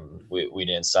 we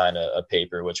didn't sign a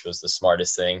paper, which was the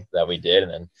smartest thing that we did.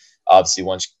 And then obviously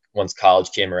once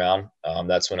college came around,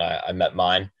 that's when I met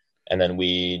mine. And then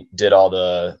we did all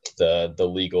the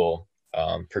legal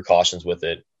precautions with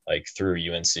it, like through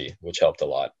UNC, which helped a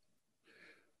lot.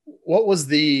 What was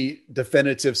the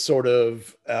definitive sort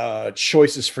of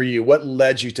choices for you? What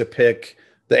led you to pick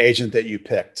the agent that you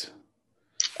picked?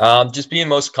 Just being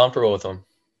most comfortable with him,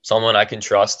 someone I can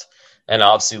trust, and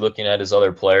obviously looking at his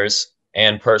other players.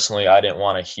 And personally, I didn't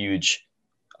want a huge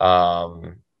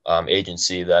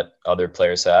agency that other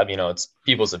players have. It's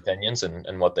people's opinions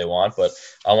and what they want, but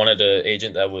I wanted an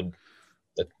agent that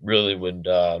really would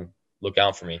look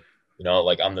out for me.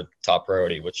 Like I'm the top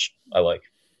priority, which I like.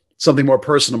 Something more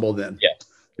personable then.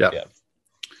 Yeah.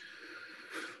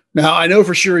 Now, I know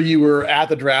for sure you were at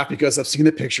the draft because I've seen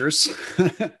the pictures.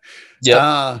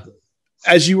 Yeah.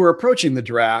 As you were approaching the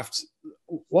draft,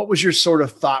 what was your sort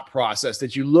of thought process?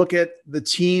 Did you look at the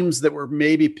teams that were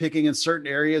maybe picking in certain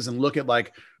areas and look at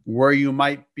like where you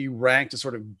might be ranked to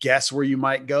sort of guess where you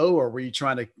might go? Or were you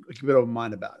trying to keep an open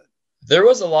mind about it? There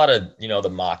was a lot of, the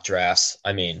mock drafts.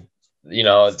 I mean,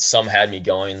 some had me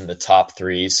going the top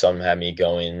 3, some had me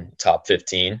going top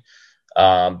 15.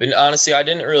 But honestly, I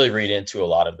didn't really read into a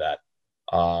lot of that.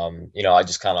 I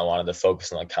just kind of wanted to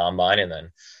focus on the combine. And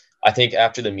then I think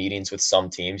after the meetings with some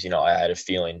teams, I had a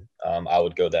feeling I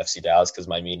would go to FC Dallas because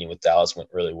my meeting with Dallas went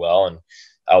really well. And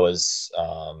I was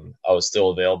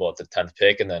still available at the 10th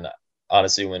pick. And then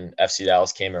honestly, when FC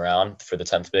Dallas came around for the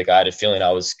 10th pick, I had a feeling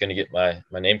I was going to get my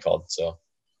name called. So.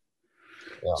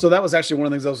 Yeah. So that was actually one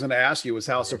of the things I was going to ask you was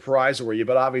how surprised were you?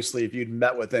 But obviously, if you'd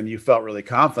met with them, you felt really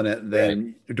confident.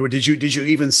 Then right. Did you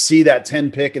even see that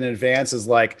 10 pick in advance as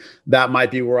like that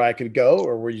might be where I could go,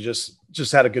 or were you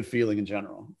just had a good feeling in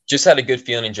general? Just had a good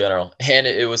feeling in general, and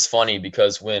it was funny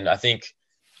because when I think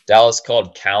Dallas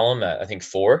called Callum at 3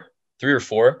 or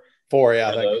 4,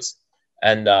 yeah, those,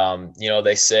 and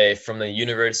they say from the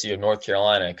University of North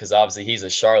Carolina because obviously he's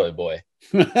a Charlotte boy.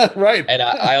 Right. And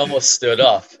I almost stood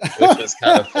up, which was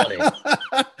kind of funny.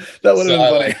 That would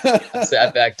have been funny. I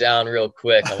sat back down real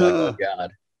quick. I'm like, oh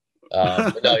God.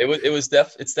 But no, it's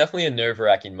definitely a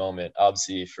nerve-wracking moment,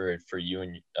 obviously for you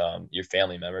and your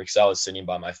family member, because I was sitting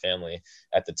by my family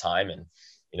at the time, and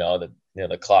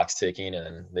the clock's ticking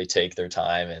and they take their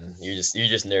time, and you're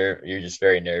just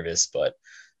very nervous. But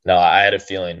no, I had a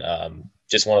feeling,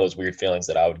 just one of those weird feelings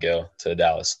that I would go to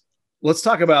Dallas. Let's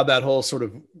talk about that whole sort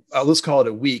of, let's call it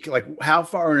a week. Like how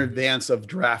far in advance of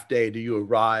draft day did you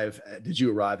arrive at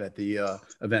the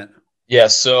event? Yeah.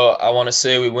 So I want to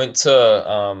say we went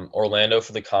to Orlando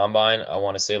for the combine. I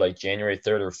want to say like January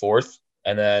 3rd or 4th.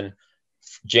 And then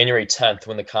January 10th,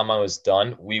 when the combine was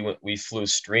done, we flew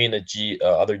Stree and the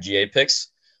other GA picks.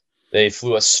 They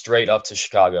flew us straight up to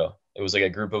Chicago. It was like a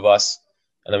group of us.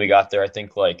 And then we got there, I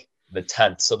think like the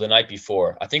 10th. So the night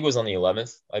before, I think it was on the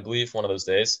 11th, I believe, one of those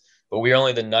days. But we were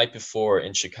only the night before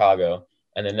in Chicago,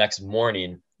 and the next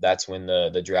morning, that's when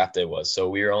the draft day was. So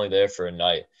we were only there for a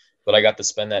night. But I got to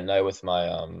spend that night with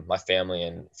my my family,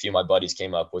 and a few of my buddies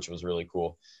came up, which was really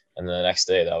cool. And then the next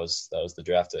day, that was the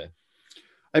draft day.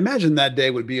 I imagine that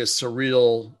night would be a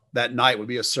surreal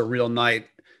night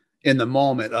in the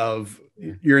moment of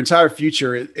your entire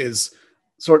future is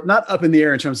sort of not up in the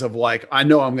air in terms of like, I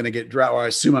know I'm going to get drafted, or I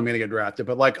assume I'm going to get drafted,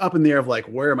 but like up in the air of like,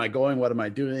 where am I going? What am I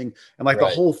doing? And like the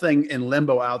whole thing in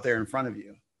limbo out there in front of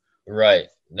you. Right.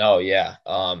 No. Yeah.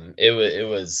 It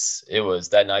was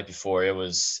that night before. It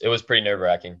was pretty nerve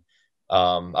wracking.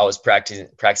 I was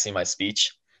practicing my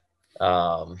speech.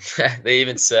 They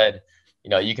even said,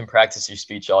 you can practice your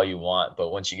speech all you want, but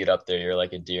once you get up there, you're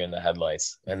like a deer in the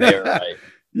headlights. And they were right.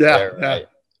 Yeah. Right.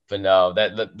 But no,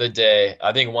 the day,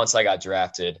 I think once I got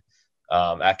drafted,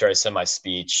 after I said my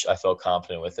speech, I felt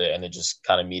confident with it. And then just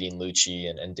kind of meeting Lucci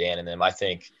and Dan and them, I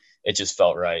think it just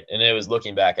felt right. And it was,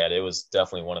 looking back at it, it was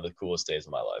definitely one of the coolest days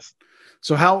of my life.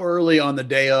 So how early on the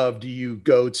day of do you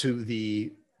go to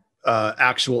the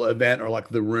actual event, or like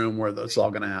the room where that's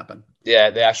all going to happen?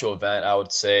 Yeah, the actual event, I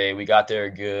would say we got there a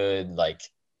good like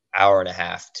hour and a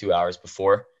half, 2 hours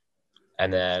before.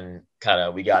 And then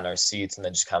we got in our seats and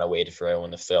then just kind of waited for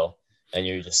everyone to fill. And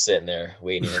you're just sitting there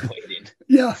waiting and waiting.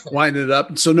 Yeah, winding it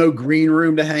up. So no green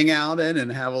room to hang out in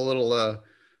and have a little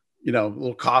a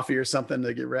little coffee or something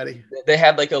to get ready? They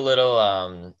had like a little,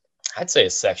 I'd say a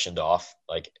sectioned off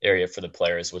like area for the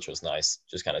players, which was nice.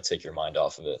 Just kind of take your mind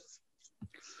off of it.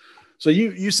 So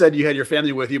you said you had your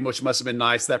family with you, which must have been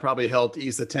nice. That probably helped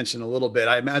ease the tension a little bit.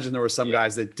 I imagine there were some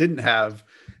guys that didn't have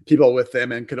people with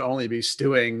them and could only be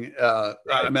stewing. Right.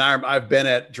 I mean, I've been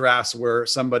at drafts where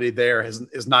somebody there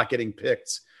is not getting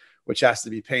picked, which has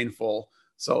to be painful.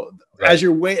 So right.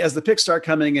 As the picks start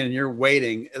coming in and you're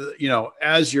waiting,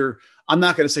 I'm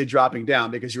not going to say dropping down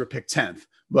because you were picked 10th,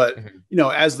 but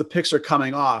as the picks are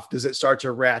coming off, does it start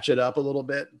to ratchet up a little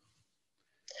bit?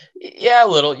 Yeah, a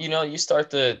little. You start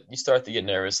to get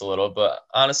nervous a little, but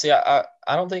honestly, I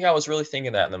don't think I was really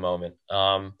thinking that in the moment.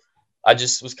 I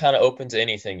just was kind of open to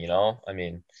anything, I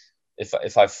mean,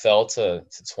 if I fell to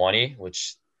 20,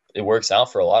 which it works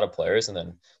out for a lot of players, and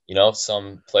then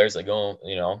some players that go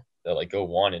that go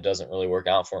 1, it doesn't really work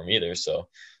out for them either. So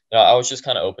I was just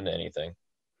kind of open to anything.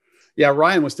 Yeah,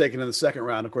 Ryan was taken in the second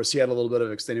round. Of course, he had a little bit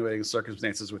of extenuating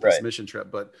circumstances with his mission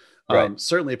trip, but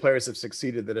certainly players have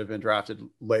succeeded that have been drafted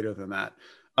later than that.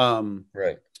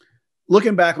 Right.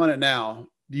 Looking back on it now,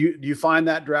 do you find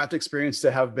that draft experience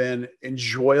to have been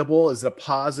enjoyable? Is it a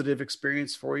positive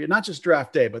experience for you? Not just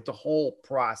draft day, but the whole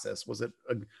process. Was it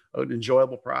an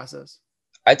enjoyable process?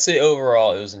 I'd say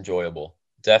overall it was enjoyable.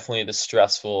 Definitely the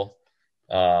stressful,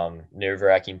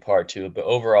 nerve-wracking part to it, but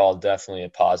overall definitely a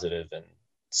positive and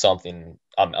something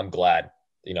I'm glad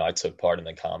I took part in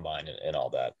the combine and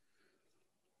all that.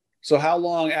 So how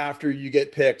long after you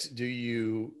get picked do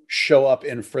you show up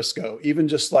in Frisco, even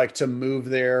just like to move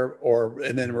there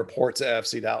and then report to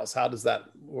FC Dallas? How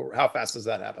fast does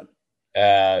that happen?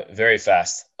 Very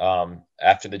fast.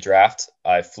 After the draft,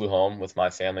 I flew home with my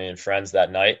family and friends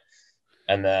that night,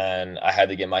 and then I had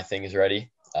to get my things ready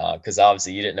because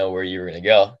obviously you didn't know where you were going to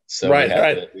go. So we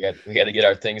had to get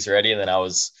our things ready, and then I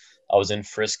was in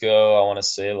Frisco, I want to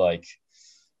say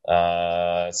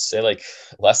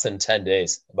less than 10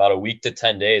 days, about a week to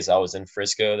 10 days. I was in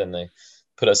Frisco. Then they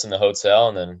put us in the hotel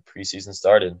and then preseason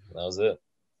started. That was it.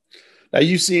 Now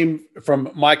you seem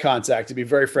from my contact to be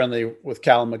very friendly with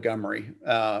Callum Montgomery,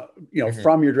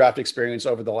 from your draft experience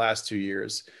over the last 2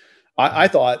 years. I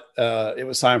thought it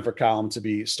was time for Callum to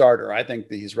be starter. I think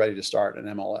that he's ready to start in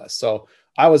MLS. So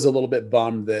I was a little bit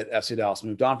bummed that FC Dallas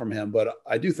moved on from him, but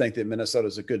I do think that Minnesota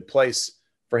is a good place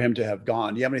for him to have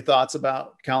gone. Do you have any thoughts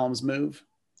about Callum's move?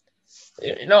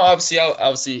 Obviously,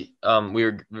 we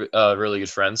were really good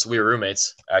friends. We were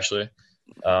roommates, actually.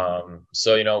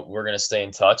 So, we're going to stay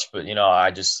in touch, but,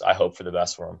 I hope for the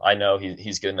best for him. I know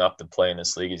he's good enough to play in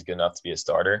this league. He's good enough to be a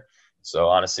starter. So,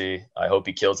 honestly, I hope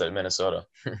he kills it in Minnesota.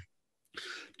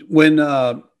 When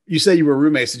you say you were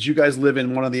roommates, did you guys live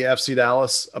in one of the FC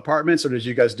Dallas apartments, or did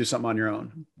you guys do something on your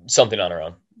own? Something on our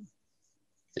own.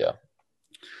 Yeah.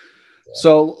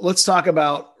 So let's talk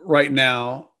about right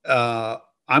now.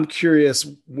 I'm curious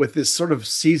with this sort of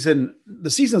season, the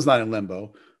season's not in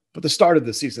limbo, but the start of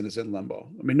the season is in limbo.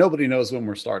 I mean, nobody knows when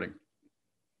we're starting.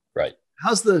 Right.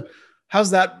 How's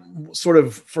that sort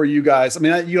of for you guys? I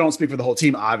mean, you don't speak for the whole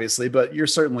team, obviously, but you're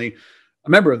certainly a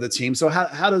member of the team. So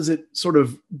how does it sort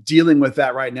of dealing with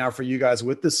that right now for you guys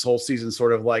with this whole season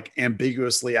sort of like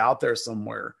ambiguously out there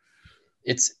somewhere?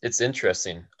 It's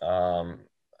interesting.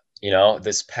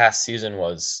 This past season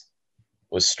was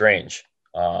strange.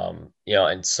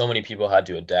 And so many people had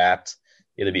to adapt,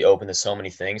 you had to be open to so many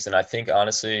things. And I think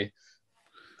honestly,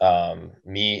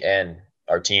 me and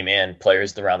our team and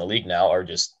players around the league now are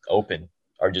just open,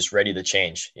 are just ready to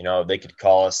change. They could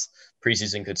call us,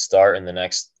 preseason could start in the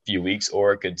next few weeks,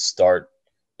 or it could start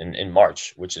in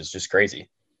March, which is just crazy.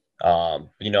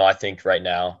 I think right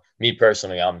now, me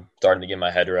personally, I'm starting to get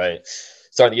my head right,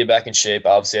 starting to get back in shape.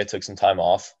 Obviously, I took some time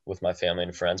off with my family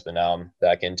and friends, but now I'm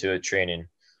back into it, training.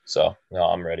 So no,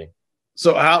 I'm ready.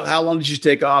 So how long did you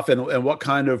take off, and what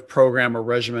kind of program or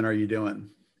regimen are you doing?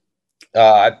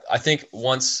 I think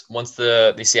once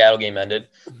the Seattle game ended,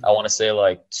 I want to say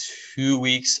like 2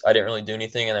 weeks, I didn't really do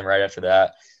anything. And then right after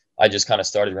that, I just kind of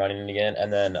started running again.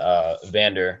 And then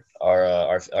Vander,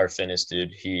 our fitness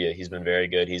dude, he's been very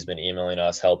good. He's been emailing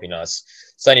us, helping us,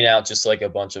 sending out just like a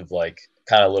bunch of like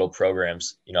kind of little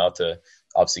programs, to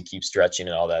obviously keep stretching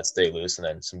and all that, stay loose, and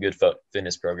then some good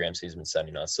fitness programs he's been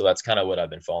sending us. So that's kind of what I've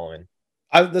been following.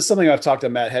 That's something I've talked to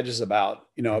Matt Hedges about,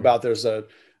 about there's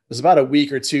about a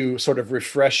week or two sort of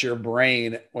refresh your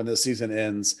brain when the season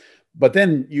ends, but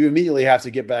then you immediately have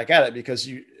to get back at it because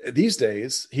these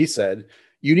days, he said,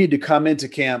 you need to come into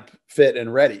camp fit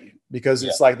and ready because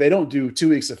it's like they don't do 2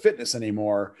 weeks of fitness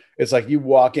anymore. It's like you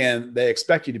walk in, they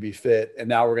expect you to be fit, and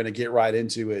now we're going to get right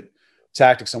into it,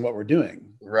 tactics on what we're doing.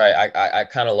 Right. I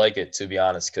kind of like it, to be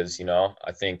honest, because,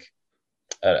 I think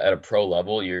at a pro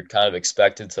level, you're kind of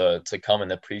expected to come in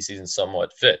the preseason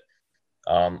somewhat fit.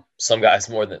 Some guys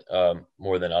more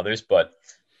than others, but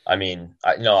I mean,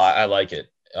 I like it.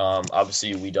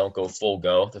 Obviously, we don't go full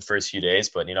go the first few days,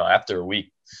 but after a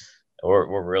week,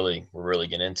 we're really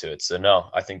getting into it. So no,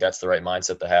 I think that's the right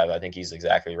mindset to have. I think he's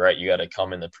exactly right. You got to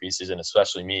come in the preseason,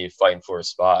 especially me fighting for a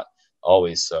spot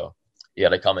always. So you got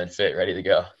to come in fit, ready to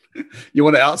go. You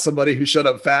want to out somebody who showed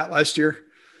up fat last year?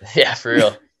 Yeah, for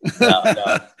real.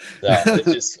 No.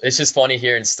 It's just funny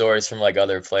hearing stories from like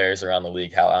other players around the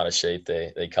league, how out of shape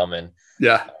they come in.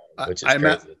 Yeah. Which is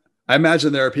crazy. I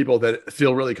imagine there are people that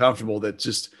feel really comfortable that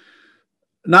just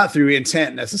not through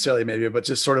intent necessarily maybe, but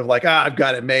just sort of like, I've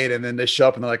got it made. And then they show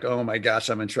up and they're like, oh my gosh,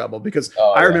 I'm in trouble. Because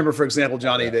I remember, for example,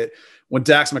 Johnny, that when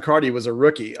Dax McCarty was a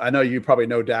rookie, I know you probably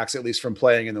know Dax, at least from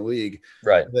playing in the league,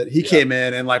 right? That he came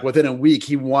in and like within a week,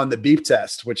 he won the beep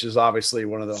test, which is obviously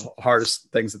one of the hardest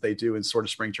things that they do in sort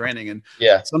of spring training. And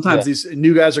sometimes these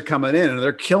new guys are coming in and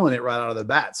they're killing it right out of the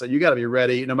bat. So you got to be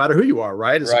ready no matter who you are,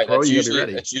 right? As a pro, you got to be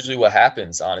ready. That's usually what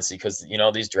happens, honestly, because,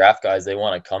 these draft guys, they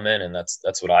want to come in, and that's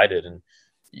what I did. And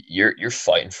you're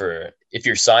fighting for, if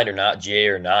you're signed or not, GA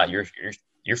or not,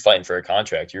 you're fighting for a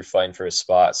contract. You're fighting for a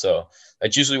spot. So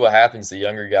that's usually what happens. The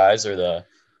younger guys or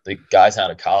the guys out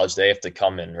of college, they have to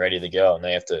come in ready to go, and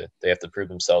they have to prove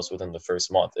themselves within the first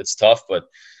month. It's tough, but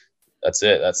that's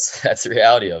it. That's the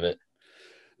reality of it.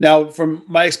 Now, from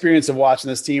my experience of watching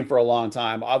this team for a long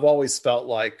time, I've always felt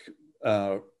like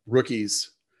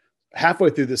rookies halfway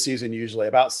through the season, usually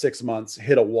about 6 months,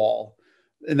 hit a wall.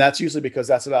 And that's usually because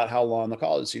that's about how long the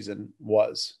college season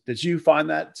was. Did you find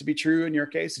that to be true in your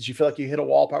case? Did you feel like you hit a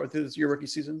wall partway through your rookie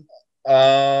season?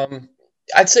 I'd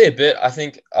say a bit. I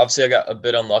think obviously I got a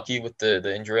bit unlucky with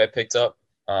the injury I picked up.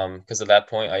 Because at that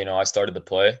point, I started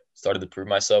to prove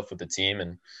myself with the team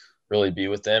and really be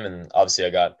with them. And obviously I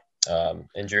got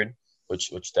injured,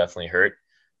 which definitely hurt.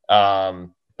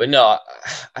 But no,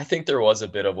 I think there was a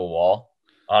bit of a wall,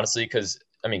 honestly, because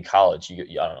college, I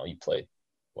don't know, you played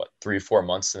 3 or 4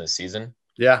 months in the season.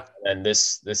 Yeah. And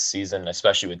this season,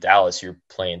 especially with Dallas, you're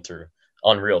playing through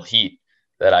unreal heat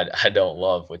that I don't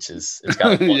love, which is, it's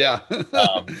kind of fun. Yeah.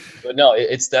 But no,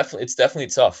 it's definitely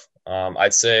tough.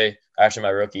 I'd say after my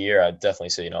rookie year, I'd definitely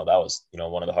say, that was,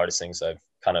 one of the hardest things I've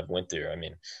kind of went through. I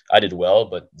mean, I did well,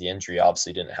 but the injury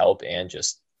obviously didn't help. And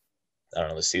just, I don't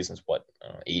know, the season's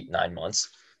 8-9 months.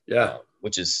 Yeah.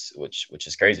 Which is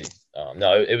crazy.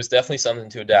 No, it was definitely something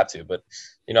to adapt to, but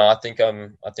I think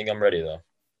I'm ready though.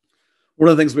 One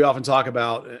of the things we often talk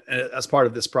about as part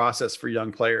of this process for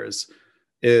young players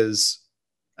is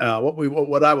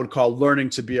what I would call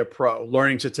learning to be a pro,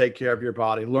 learning to take care of your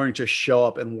body, learning to show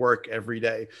up and work every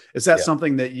day. Is that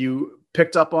something that you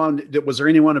picked up on? Was there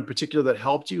anyone in particular that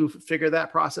helped you figure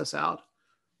that process out?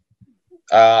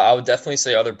 I would definitely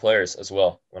say other players as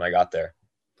well when I got there.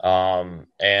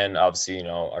 And obviously,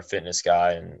 our fitness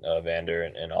guy and Vander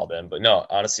and all them, but no,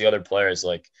 honestly, other players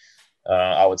like,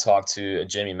 I would talk to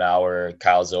Jimmy Maurer,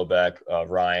 Kyle Zobek,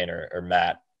 Ryan or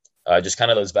Matt, just kind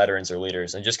of those veterans or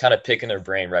leaders, and just kind of picking their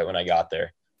brain right when I got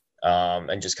there.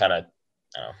 And just kind of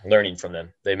learning from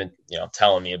them. They've been,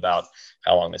 telling me about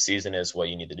how long the season is, what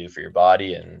you need to do for your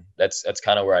body. And that's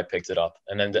kind of where I picked it up.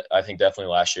 And then I think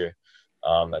definitely last year,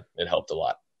 it helped a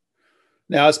lot.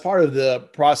 Now, as part of the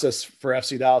process for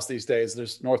FC Dallas these days,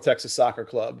 there's North Texas Soccer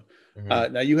Club.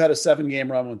 Mm-hmm. Now, you had a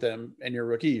 7-game run with them in your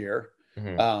rookie year.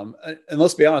 Mm-hmm. And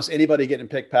let's be honest, anybody getting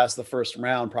picked past the first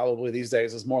round probably these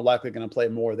days is more likely going to play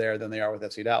more there than they are with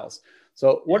FC Dallas.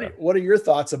 So what are your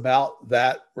thoughts about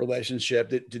that relationship?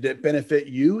 Did it benefit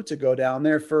you to go down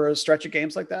there for a stretch of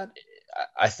games like that?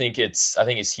 I think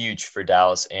it's huge for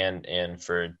Dallas and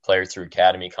for players through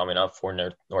academy coming up for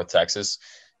North Texas.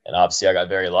 And obviously I got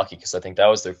very lucky because I think that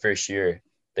was their first year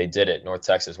they did it, North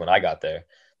Texas, when I got there.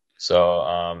 So,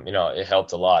 it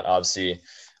helped a lot. Obviously,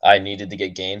 I needed to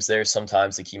get games there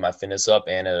sometimes to keep my fitness up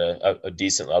and at a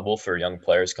decent level for young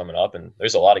players coming up. And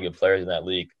there's a lot of good players in that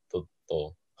league.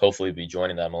 They'll hopefully be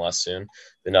joining the MLS soon.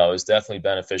 But no, it was definitely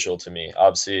beneficial to me.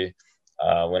 Obviously,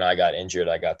 when I got injured,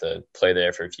 I got to play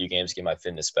there for a few games, get my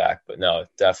fitness back. But no,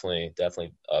 definitely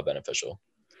beneficial.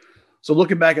 So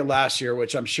looking back at last year,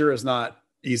 which I'm sure is not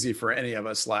easy for any of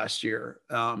us last year,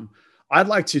 I'd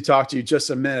like to talk to you just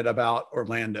a minute about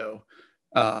Orlando.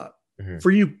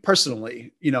 For you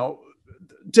personally,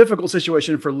 difficult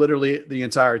situation for literally the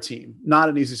entire team. Not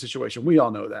an easy situation. We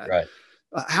all know that. Right.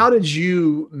 How did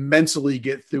you mentally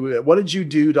get through it? What did you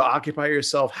do to occupy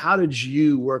yourself? How did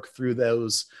you work through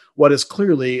those, what is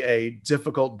clearly a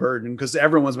difficult burden? Because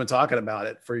everyone's been talking about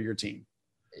it for your team.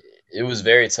 It was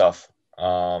very tough.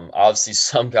 Obviously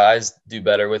some guys do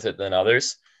better with it than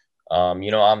others.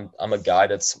 I'm a guy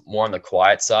that's more on the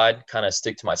quiet side, kind of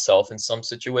stick to myself in some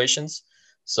situations.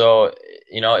 So,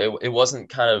 it wasn't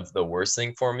kind of the worst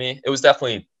thing for me. It was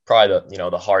definitely probably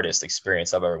the hardest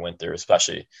experience I've ever went through,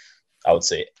 especially I would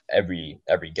say every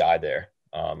guy there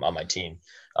on my team.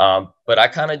 But I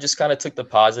kind of took the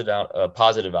positive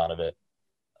out of it.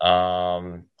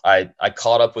 I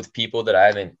caught up with people that I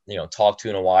haven't talked to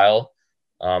in a while,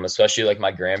 especially like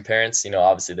my grandparents.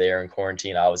 Obviously they are in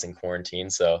quarantine. I was in quarantine,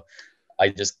 so I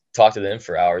just talked to them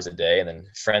for hours a day, and then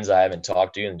friends I haven't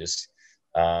talked to, and just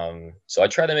so I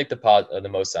try to make the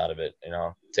most out of it.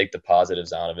 Take the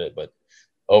positives out of it, but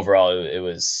overall it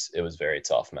was very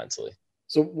tough mentally.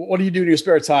 So what do you do in your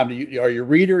spare time? Are you a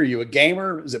reader? Are you a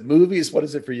gamer? Is it movies? What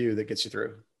is it for you that gets you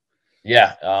through?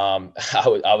 Yeah,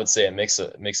 I would say a mix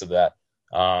of that.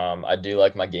 I do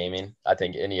like my gaming. I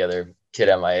think any other kid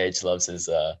at my age loves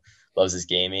his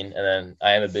gaming, and then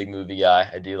I am a big movie guy.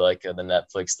 I do like the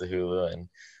Netflix, the Hulu, and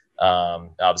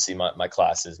obviously my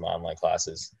classes, my online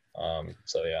classes.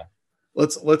 So yeah.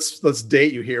 Let's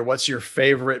date you here. What's your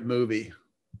favorite movie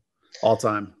all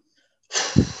time?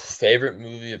 Favorite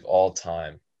movie of all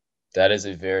time? That is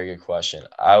a very good question.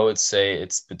 I would say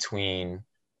it's between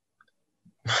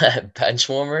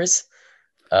Benchwarmers,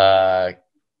 uh,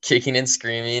 Kicking and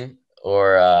Screaming,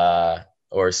 or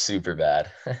Super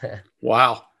Bad.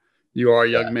 Wow. You are a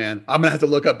Yeah. young man. I'm gonna have to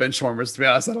look up Benchwarmers. To be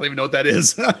honest, I don't even know what that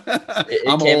is. It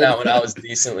I'm came old. out when I was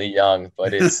decently young,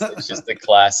 but it's just a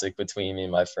classic between me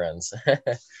and my friends.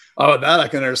 Oh, that I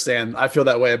can understand. I feel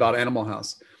that way about Animal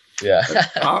House. Yeah.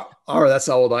 All right, that's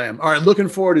how old I am. All right, looking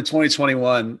forward to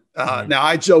 2021. Mhm. Now,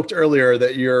 I joked earlier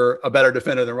that you're a better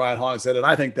defender than Ryan Hogshead, and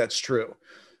I think that's true.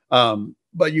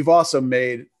 But you've also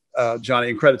made, Johnny,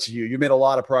 and credit to you, you made a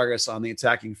lot of progress on the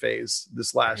attacking phase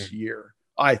this last Mhm. year,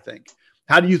 I think.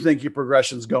 How do you think your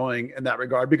progression's going in that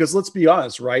regard? Because let's be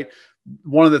honest, right?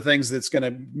 One of the things that's going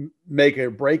to make or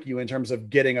break you in terms of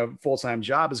getting a full-time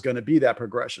job is going to be that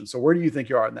progression. So where do you think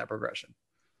you are in that progression?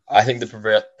 I think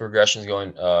the progression is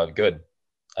going good.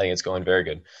 I think it's going very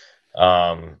good.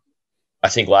 Um, I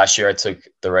think last year I took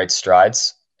the right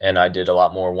strides, and I did a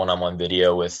lot more one-on-one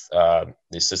video with the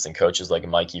assistant coaches like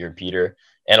Mikey or Peter,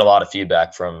 and a lot of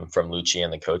feedback from Lucci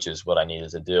and the coaches what I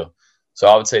needed to do. So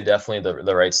I would say definitely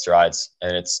the right strides,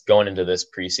 and it's going into this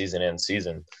preseason and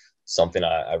season something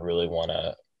I really want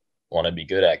to be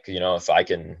good at. If I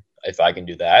can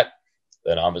do that,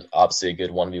 then I'm obviously a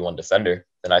good 1v1 defender.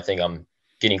 Then I think I'm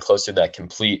getting closer to that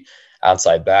complete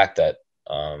outside back that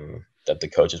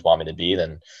the coaches want me to be.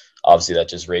 Then obviously that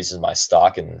just raises my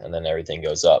stock, and then everything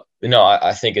goes up. But no,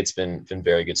 I think it's been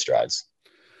very good strides.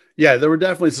 Yeah, there were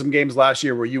definitely some games last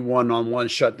year where you one-on-one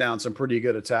shut down some pretty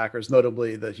good attackers.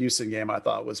 Notably, the Houston game I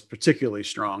thought was particularly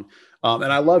strong.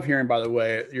 And I love hearing, by the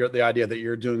way, the idea that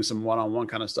you're doing some one-on-one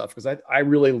kind of stuff, because I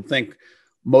really think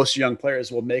most young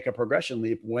players will make a progression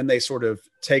leap when they sort of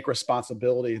take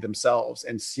responsibility themselves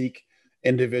and seek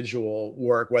individual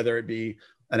work, whether it be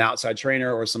an outside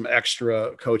trainer or some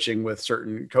extra coaching with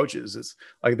certain coaches. It's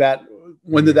like that.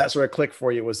 When did that sort of click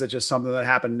for you? Was it just something that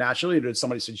happened naturally, or did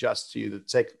somebody suggest to you to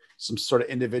take some sort of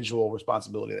individual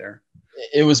responsibility there?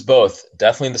 It was both.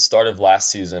 Definitely the start of last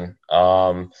season.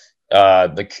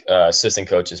 The assistant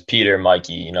coaches, Peter,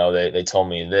 Mikey, they told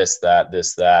me this,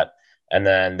 that, and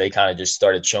then they kind of just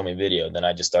started showing me video. Then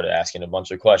I just started asking a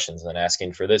bunch of questions, and then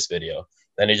asking for this video.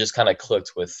 Then it just kind of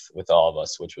clicked with all of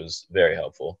us, which was very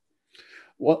helpful.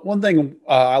 One thing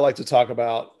I like to talk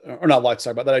about, or not like to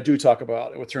talk about, that I do talk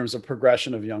about in terms of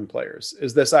progression of young players,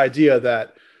 is this idea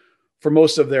that for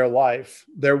most of their life,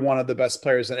 they're one of the best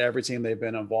players in every team they've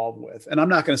been involved with. And I'm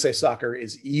not going to say soccer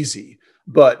is easy,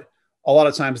 but a lot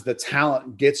of times the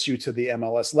talent gets you to the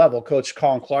MLS level. Coach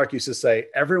Colin Clark used to say,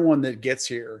 everyone that gets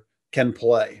here can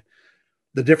play.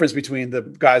 The difference between the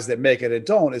guys that make it and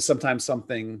don't is sometimes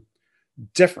something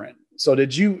different. So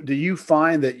do you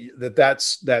find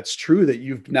that's true,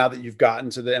 that now that you've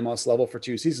gotten to the MLS level for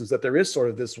 2 seasons, that there is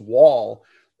sort of this wall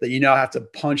that you now have to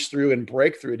punch through and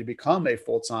break through to become a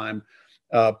full-time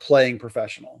playing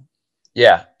professional?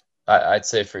 Yeah, I'd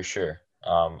say for sure.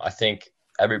 I think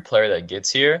every player that gets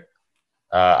here,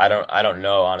 I don't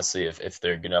know honestly if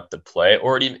they're good enough to play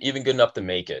or even good enough to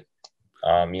make it.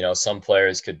 Some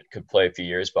players could play a few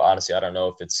years, but honestly, I don't know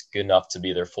if it's good enough to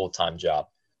be their full-time job.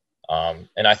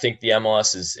 And I think the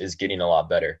MLS is getting a lot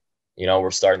better.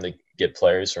 We're starting to get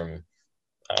players from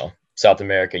South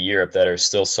America, Europe that are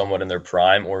still somewhat in their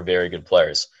prime or very good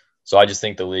players. So I just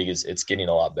think the league it's getting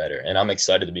a lot better, and I'm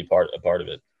excited to be a part of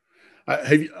it.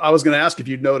 I was going to ask if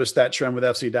you'd noticed that trend with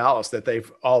FC Dallas, that they've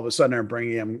all of a sudden are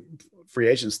bringing in free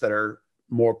agents that are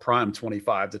more prime,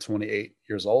 25 to 28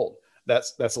 years old.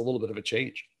 That's a little bit of a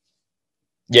change.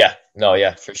 Yeah, no,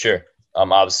 yeah, for sure.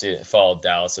 Obviously I followed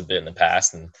Dallas a bit in the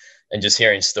past, and just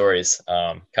hearing stories,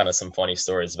 kind of some funny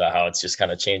stories about how it's just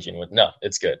kind of changing no,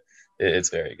 it's good. It's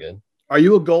very good. Are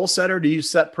you a goal setter? Do you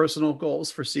set personal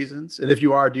goals for seasons? And if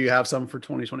you are, do you have some for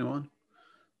 2021?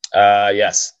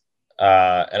 Yes.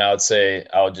 And I would say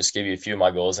I would just give you a few of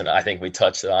my goals, and I think we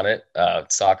touched on it.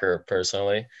 Soccer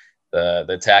personally, the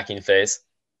attacking phase.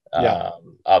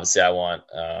 Obviously I want,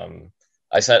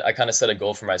 I kind of set a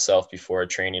goal for myself before a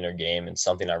training or game, and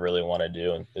something I really want to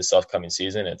do in this upcoming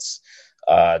season. It's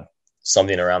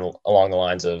something along the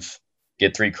lines of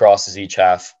get 3 crosses each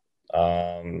half.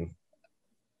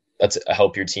 That's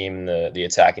help your team in the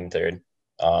attacking third.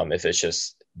 If it's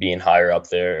just being higher up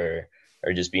there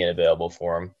or just being available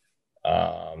for them.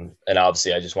 And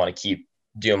obviously I just want to keep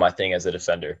doing my thing as a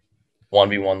defender,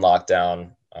 1v1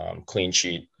 lockdown, clean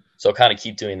sheet. So kind of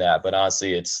keep doing that. But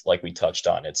honestly, it's like we touched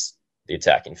on, it's the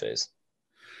attacking phase.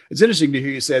 It's interesting to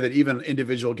hear you say that even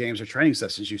individual games or training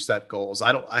sessions, you set goals.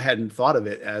 I hadn't thought of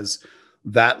it as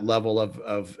that level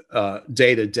of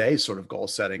day-to-day sort of goal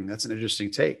setting. That's an interesting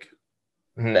take.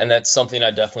 And that's something I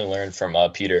definitely learned from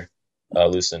Peter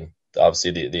Lucen,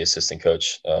 obviously the assistant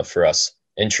coach for us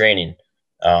in training.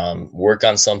 Work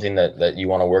on something that you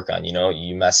want to work on.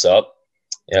 You mess up,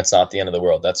 it's not the end of the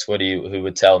world. That's what he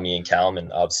would tell me and Callum,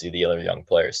 and obviously the other young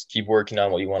players. Keep working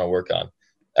on what you want to work on.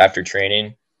 After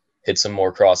training, hit some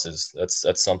more crosses.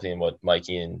 That's something what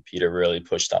Mikey and Peter really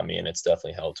pushed on me, and it's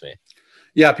definitely helped me.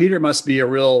 Yeah, Peter must be a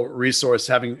real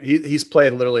resource. He's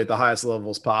played literally at the highest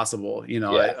levels possible.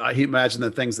 I imagine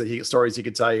the stories he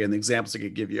could tell you and the examples he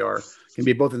could give you can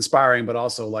be both inspiring, but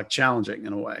also like challenging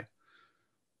in a way.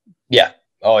 Yeah.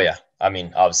 Oh yeah. I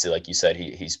mean, obviously, like you said,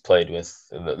 he's played with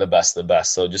the best of the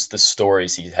best. So just the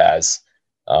stories he has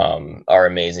are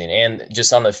amazing, and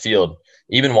just on the field,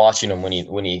 even watching him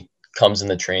when he comes in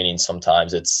the training,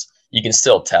 sometimes you can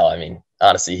still tell. I mean,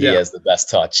 honestly, he has the best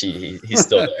touch. He's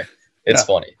still there. It's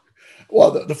funny.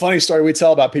 Well, the funny story we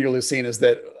tell about Peter Lucen is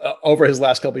that over his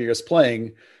last couple of years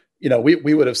playing,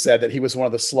 we would have said that he was one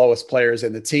of the slowest players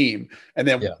in the team. And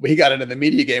then he got into the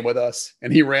media game with us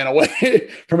and he ran away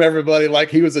from everybody like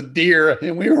he was a deer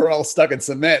and we were all stuck in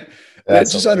cement. That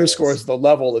just underscores the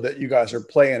level that you guys are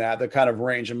playing at, the kind of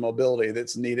range and mobility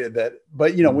that's needed.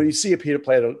 But when you see a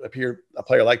player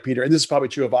like Peter, and this is probably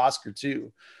true of Oscar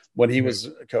too, when he was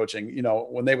coaching,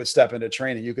 when they would step into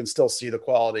training, you can still see the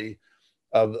quality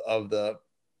of the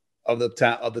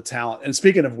talent. And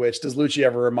speaking of which, does Lucci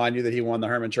ever remind you that he won the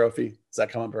Herman Trophy? Does that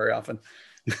come up very often?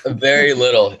 Very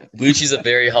little. Lucci's a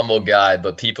very humble guy,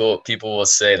 but people will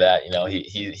say that,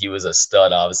 he was a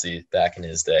stud, obviously, back in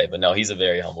his day. But no, he's a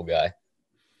very humble guy.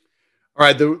 All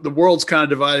right, the world's kind of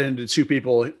divided into two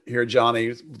people here,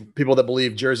 Johnny. People that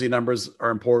believe jersey numbers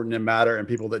are important and matter, and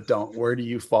people that don't. Where do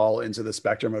you fall into the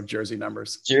spectrum of jersey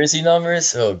numbers? Jersey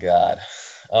numbers? Oh, God.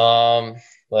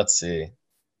 Let's see.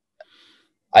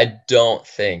 I don't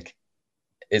think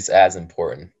it's as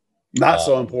important. Not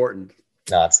so important.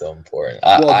 Not so important.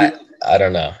 I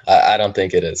don't know. I don't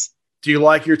think it is. Do you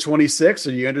like your 26?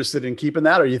 Are you interested in keeping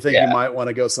that, or you think you might want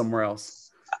to go somewhere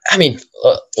else? I mean,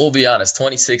 we'll be honest.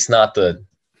 26, not the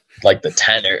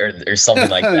 10 or something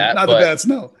like that. Not the best,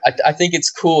 no. I think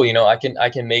it's cool. I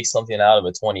can make something out of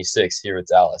a 26 here at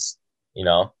Dallas.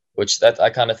 Which I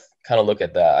kind of look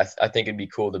at that. I think it'd be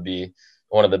cool to be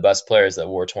one of the best players that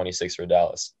wore 26 for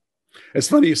Dallas. It's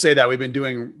funny you say that. We've been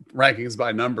doing rankings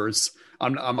by numbers.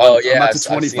 I'm up to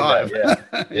 25.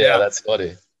 Yeah, that's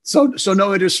funny. So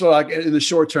no interest like in the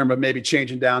short term, but maybe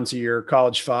changing down to your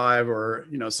college 5 or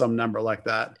some number like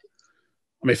that.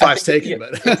 I mean, 5's taken,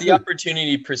 but if the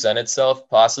opportunity present itself,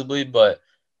 possibly. But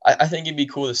I think it'd be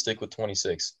cool to stick with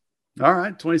 26. All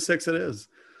right, 26 it is.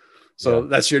 So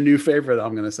that's your new favorite.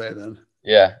 I'm going to say then.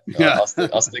 Yeah.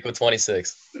 I'll stick with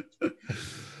 26.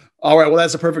 All right. Well,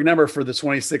 that's a perfect number for the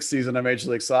 26th season of Major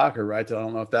League Soccer, right? I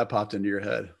don't know if that popped into your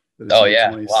head. Oh,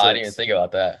 yeah. 26. Wow. I didn't even think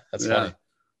about that. That's funny.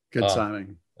 Good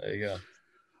timing. There you go.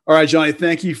 All right, Johnny,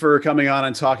 thank you for coming on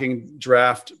and talking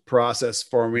draft process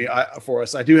for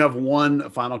us. I do have one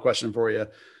final question for you.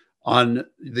 On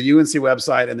the UNC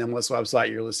website and the MLS website,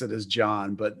 you're listed as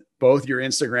John, but both your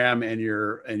Instagram and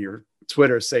your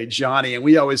Twitter say Johnny, and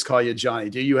we always call you Johnny.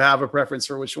 Do you have a preference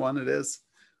for which one it is?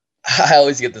 I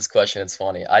always get this question. It's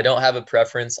funny. I don't have a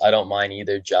preference. I don't mind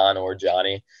either John or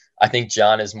Johnny. I think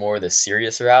John is more the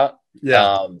serious route.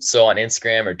 Yeah. So on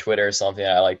Instagram or Twitter or something,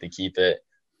 I like to keep it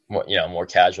more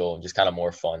casual and just kind of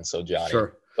more fun. So Johnny.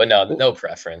 Sure. But no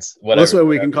preference. Whatever. This way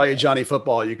we can call you Johnny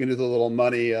Football. You can do the little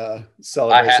money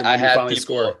celebration when you finally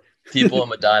score. People in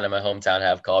Medina, my hometown,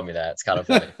 have called me that. It's kind of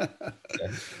funny.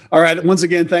 All right. Once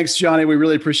again, thanks, Johnny. We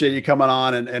really appreciate you coming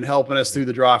on and helping us through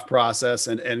the draft process.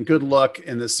 And good luck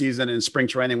in the season in spring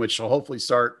training, which will hopefully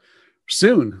start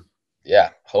soon.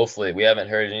 Yeah, hopefully. We haven't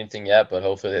heard anything yet, but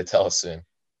hopefully they tell us soon.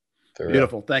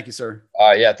 Beautiful. Thank you, sir. All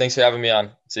right. Yeah, thanks for having me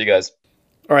on. See you guys.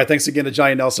 All right. Thanks again to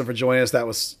Johnny Nelson for joining us. That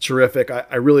was terrific.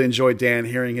 I really enjoyed Dan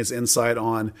hearing his insight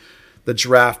on the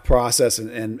draft process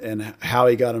and how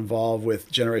he got involved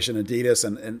with Generation Adidas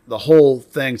and the whole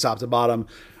thing top to bottom.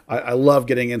 I love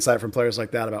getting insight from players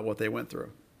like that about what they went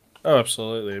through. Oh,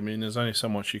 absolutely. I mean, there's only so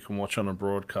much you can watch on a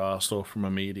broadcast or from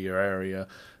a media area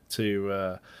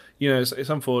to, it's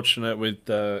unfortunate with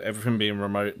everything being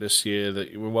remote this year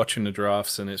that we're watching the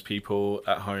drafts and it's people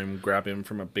at home grabbing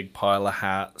from a big pile of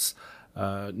hats,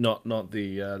 not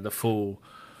the full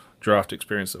draft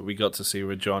experience that we got to see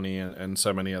with Johnny and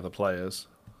so many other players.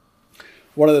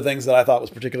 One of the things that I thought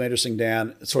was particularly interesting,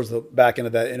 Dan, towards the back end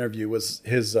of that interview was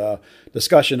his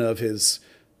discussion of his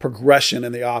progression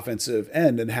in the offensive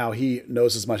end and how he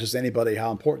knows as much as anybody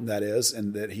how important that is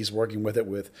and that he's working with it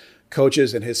with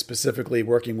coaches and his specifically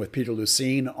working with Peter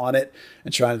Lucine on it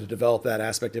and trying to develop that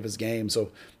aspect of his game.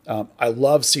 So I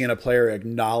love seeing a player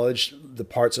acknowledge the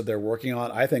parts that they're working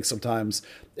on. I think sometimes,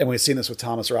 and we've seen this with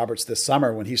Thomas Roberts this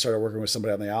summer when he started working with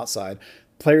somebody on the outside,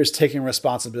 players taking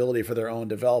responsibility for their own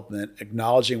development,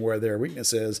 acknowledging where their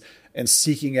weakness is, and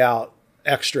seeking out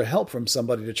extra help from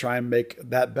somebody to try and make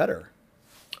that better.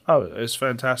 Oh, it's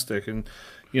fantastic, and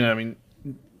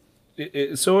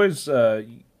it's always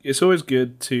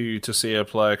good to see a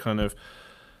player kind of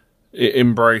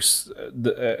embrace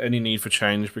any need for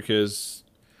change because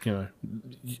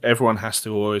everyone has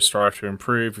to always strive to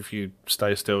improve. If you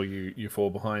stay still, you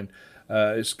fall behind.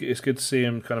 It's good to see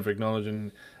him kind of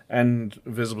acknowledging and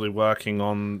visibly working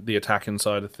on the attacking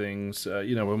side of things.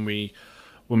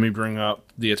 When we bring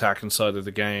up the attacking side of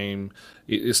the game,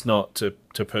 it's not to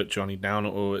put Johnny down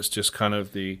at all. It's just kind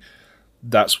of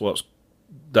that's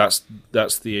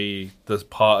the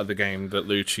part of the game that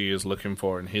Lucci is looking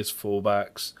for in his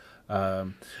fullbacks.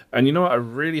 And you know what I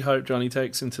really hope Johnny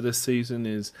takes into this season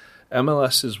is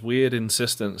MLS's weird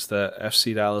insistence that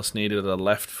FC Dallas needed a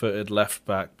left-footed left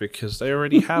back because they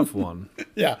already have one.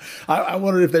 Yeah, I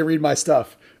wondered if they read my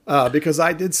stuff because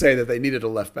I did say that they needed a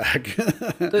left back.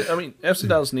 I mean, FC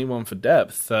Dallas need one for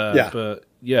depth. But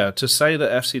yeah, to say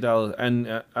that FC Dallas, and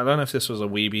I don't know if this was a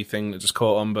Weeby thing that just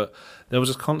caught on, but there was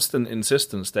a constant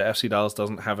insistence that FC Dallas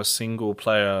doesn't have a single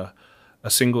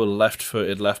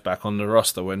left-footed left back on the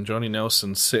roster when Johnny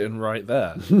Nelson's sitting right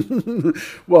there.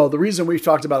 Well, the reason we've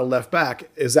talked about a left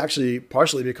back is actually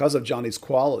partially because of Johnny's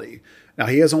quality. Now,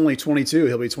 he is only 22.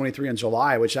 He'll be 23 in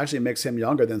July, which actually makes him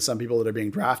younger than some people that are being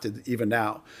drafted even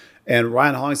now. And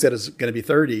Ryan Hollingshead is going to be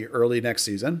 30 early next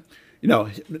season.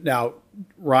 Now,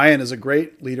 Ryan is a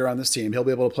great leader on this team. He'll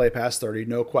be able to play past 30,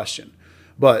 no question.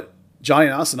 But Johnny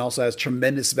Nelson also has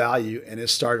tremendous value and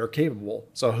is starter capable.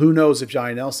 So who knows if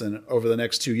Johnny Nelson over the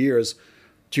next 2 years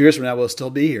from now will still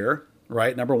be here,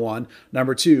 right? Number one.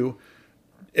 Number two,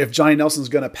 if Johnny Nelson's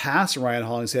going to pass Ryan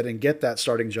Hollingshead and get that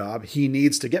starting job, he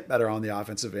needs to get better on the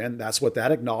offensive end. That's what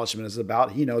that acknowledgement is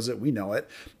about. He knows it. We know it.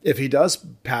 If he does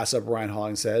pass up Ryan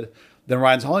Hollingshead, then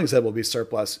Ryan Hollingshead will be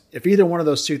surplus. If either one of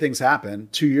those two things happen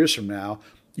 2 years from now,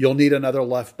 you'll need another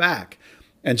left back.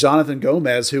 And Jonathan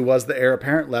Gomez, who was the heir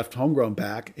apparent left homegrown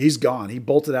back, he's gone. He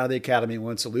bolted out of the academy and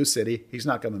went to Lou City. He's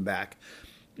not coming back.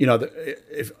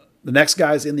 If the next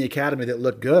guys in the academy that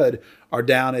look good are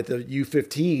down at the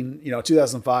U15,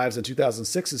 2005s and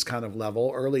 2006s kind of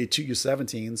level, early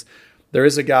U17s. There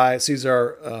is a guy,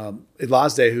 Cesar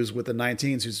Ilazde, who's with the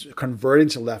 19s, who's converting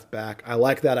to left back. I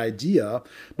like that idea,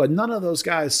 but none of those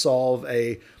guys solve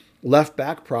a left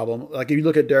back problem. Like if you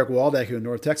look at Derek Waldeck, who in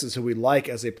North Texas, who we like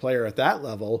as a player at that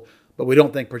level, but we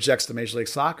don't think projects to Major League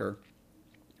Soccer.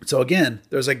 So again,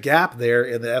 there's a gap there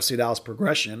in the FC Dallas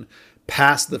progression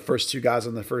past the first two guys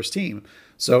on the first team.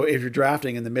 So if you're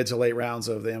drafting in the mid to late rounds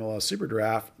of the MLS Super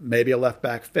Draft, maybe a left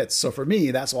back fits. So for me,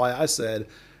 that's why I said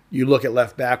you look at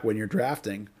left back when you're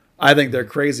drafting. I think they're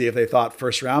crazy if they thought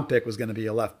first round pick was going to be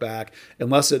a left back,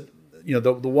 unless it,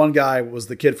 the one guy was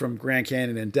the kid from Grand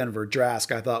Canyon in Denver,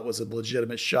 Drask, I thought was a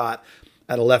legitimate shot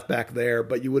at a left back there,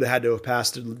 but you would have had to have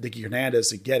passed to Nicky Hernandez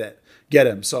to get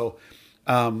him. So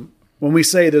when we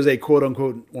say there's a quote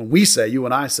unquote, you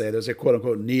and I say there's a quote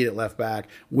unquote need at left back,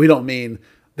 we don't mean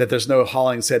that there's no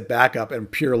Hollingshead backup and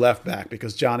pure left back,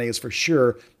 because Johnny is for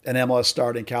sure an MLS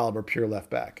starting caliber pure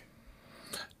left back.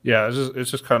 Yeah,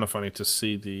 it's just kind of funny to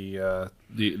see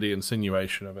the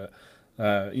insinuation of it.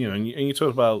 And you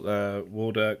talk about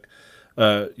Waldeck,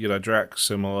 Drac,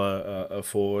 similar, a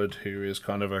forward who is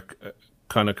kind of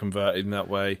kind of converted in that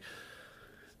way.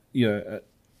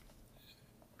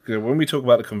 When we talk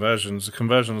about the conversions,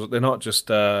 they're not just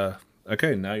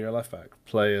okay, now you're a left back.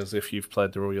 Play as if you've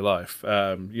played there all your life.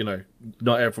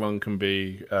 Not everyone can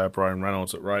be Brian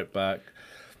Reynolds at right back.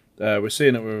 We're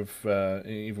seeing it with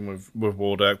even with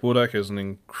Waldeck. Waldeck is an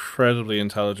incredibly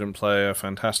intelligent player,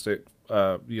 fantastic,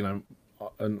 a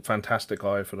fantastic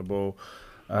eye for the ball.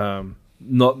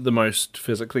 Not the most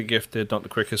physically gifted, not the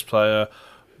quickest player,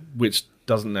 which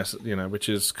doesn't necessarily, which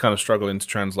is kind of struggling to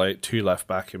translate to left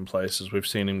back in places. We've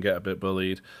seen him get a bit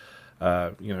bullied,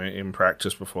 in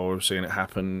practice before. We've seen it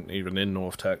happen even in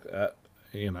North Tech, at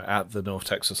the North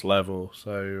Texas level.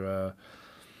 So,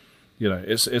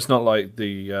 it's not like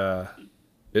the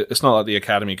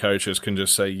academy coaches can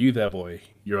just say, "You there, boy,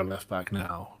 you're a left back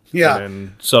now." Yeah, and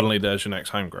then suddenly there's your next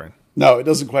homegrown. No, it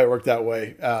doesn't quite work that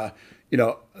way.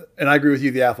 And I agree with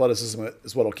you. The athleticism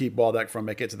is what will keep Waldeck from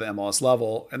making it to the MLS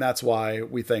level, and that's why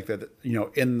we think that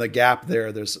in the gap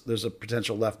there's a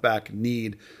potential left back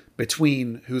need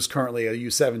between who's currently a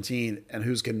U17 and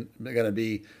who's going to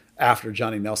be after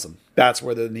Johnny Nelson. That's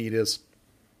where the need is.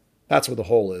 That's where the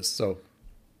hole is. So,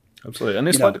 absolutely, and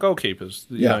it's like the goalkeepers.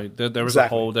 There is exactly. a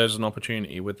hole. There's an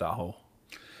opportunity with that hole.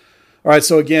 All right,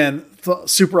 so again,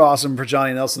 super awesome for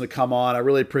Johnny Nelson to come on. I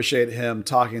really appreciate him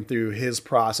talking through his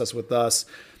process with us.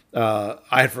 I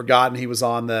had forgotten he was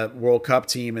on the World Cup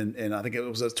team, and I think it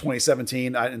was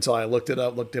 2017 until I looked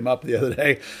him up the other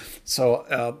day.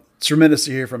 So tremendous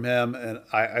to hear from him, and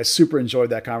I super enjoyed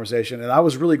that conversation. And I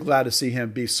was really glad to see him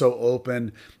be so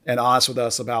open and honest with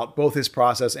us about both his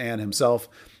process and himself.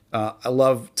 I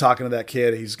love talking to that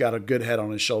kid. He's got a good head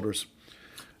on his shoulders.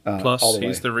 Plus,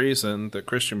 he's the reason that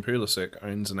Christian Pulisic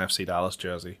owns an FC Dallas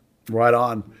jersey. Right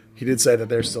on. He did say that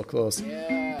they're still close.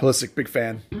 Yeah. Pulisic, big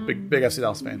fan. Big FC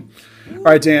Dallas fan. All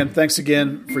right, Dan, thanks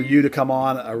again for you to come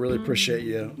on. I really appreciate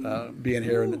you being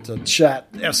here and to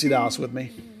chat FC Dallas with me.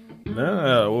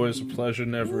 No, always a pleasure,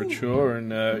 never a chore.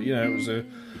 And, it was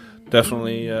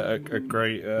definitely a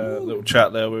great little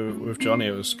chat there with Johnny.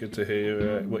 It was good to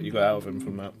hear what you got out of him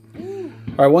from that.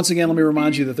 All right, once again, let me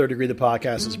remind you the Third Degree, the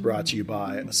podcast, is brought to you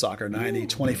by Soccer90.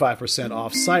 25%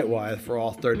 off site-wide for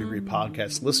all Third Degree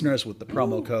podcast listeners with the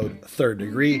promo code Third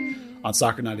Degree on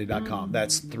soccer90.com.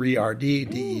 That's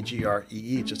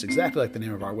 3RDDEGREE, just exactly like the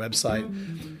name of our website.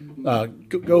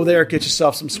 Go there, get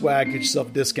yourself some swag, get yourself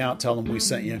a discount, tell them we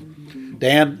sent you.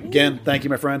 Dan, again, thank you,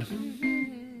 my friend.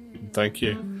 Thank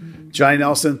you. Johnny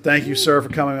Nelson, thank you, sir, for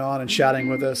coming on and chatting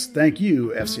with us. Thank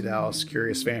you, FC Dallas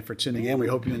Curious fan, for tuning in. We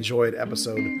hope you enjoyed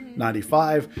episode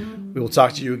 95. We will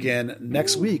talk to you again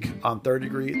next week on Third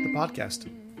Degree, the podcast.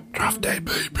 Draft day,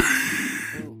 baby.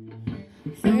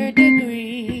 Third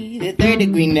Degree, the Third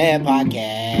Degree Net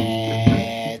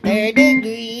Podcast. Third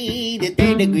Degree, the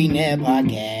Third Degree Net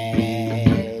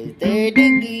Podcast. Third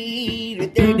Degree, the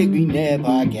Third Degree Net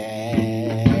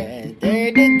Podcast.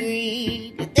 Third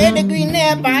Degree, the Third Degree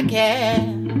Net Podcast.